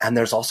 And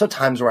there's also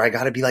times where I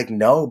got to be like,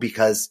 no,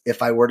 because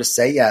if I were to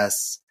say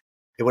yes,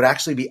 it would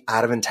actually be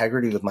out of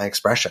integrity with my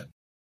expression.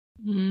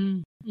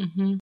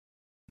 Mm-hmm.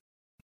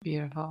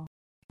 Beautiful.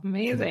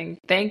 Amazing.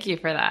 Thank you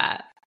for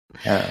that.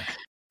 Yeah.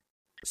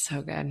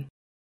 So good.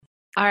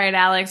 All right,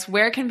 Alex,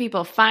 where can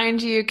people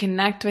find you,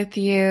 connect with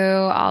you,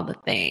 all the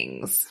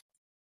things?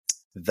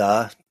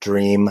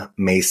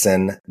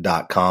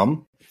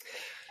 thedreammason.com.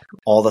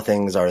 All the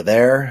things are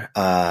there.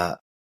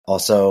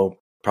 Also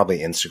probably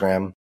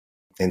Instagram,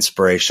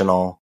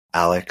 inspirational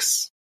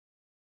Alex.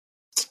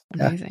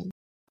 Amazing.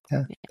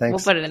 Yeah, We'll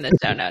thanks. put it in the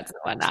show notes and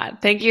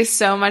whatnot. Thank you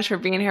so much for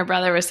being here,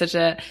 brother. It was such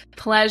a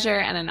pleasure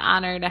and an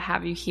honor to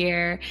have you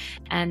here.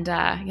 And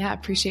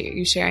appreciate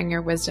you sharing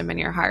your wisdom and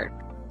your heart.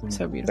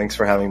 So beautiful. Thanks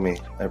for having me.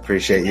 I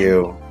appreciate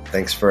you.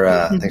 Thanks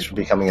for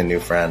becoming a new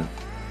friend.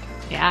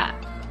 Yeah,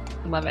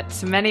 love it.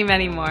 So many,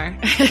 many more.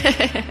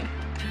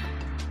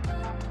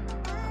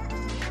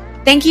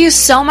 Thank you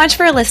so much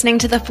for listening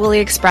to the Fully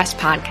Expressed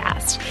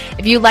podcast.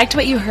 If you liked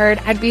what you heard,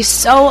 I'd be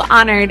so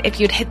honored if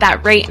you'd hit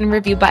that rate and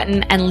review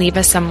button and leave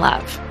us some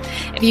love.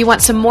 If you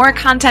want some more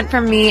content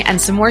from me and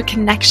some more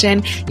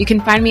connection, you can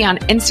find me on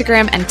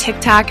Instagram and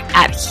TikTok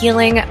at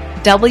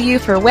HealingW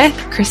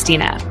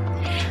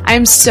I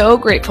am so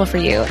grateful for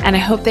you, and I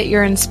hope that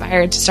you're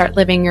inspired to start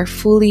living your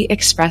fully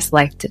expressed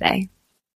life today.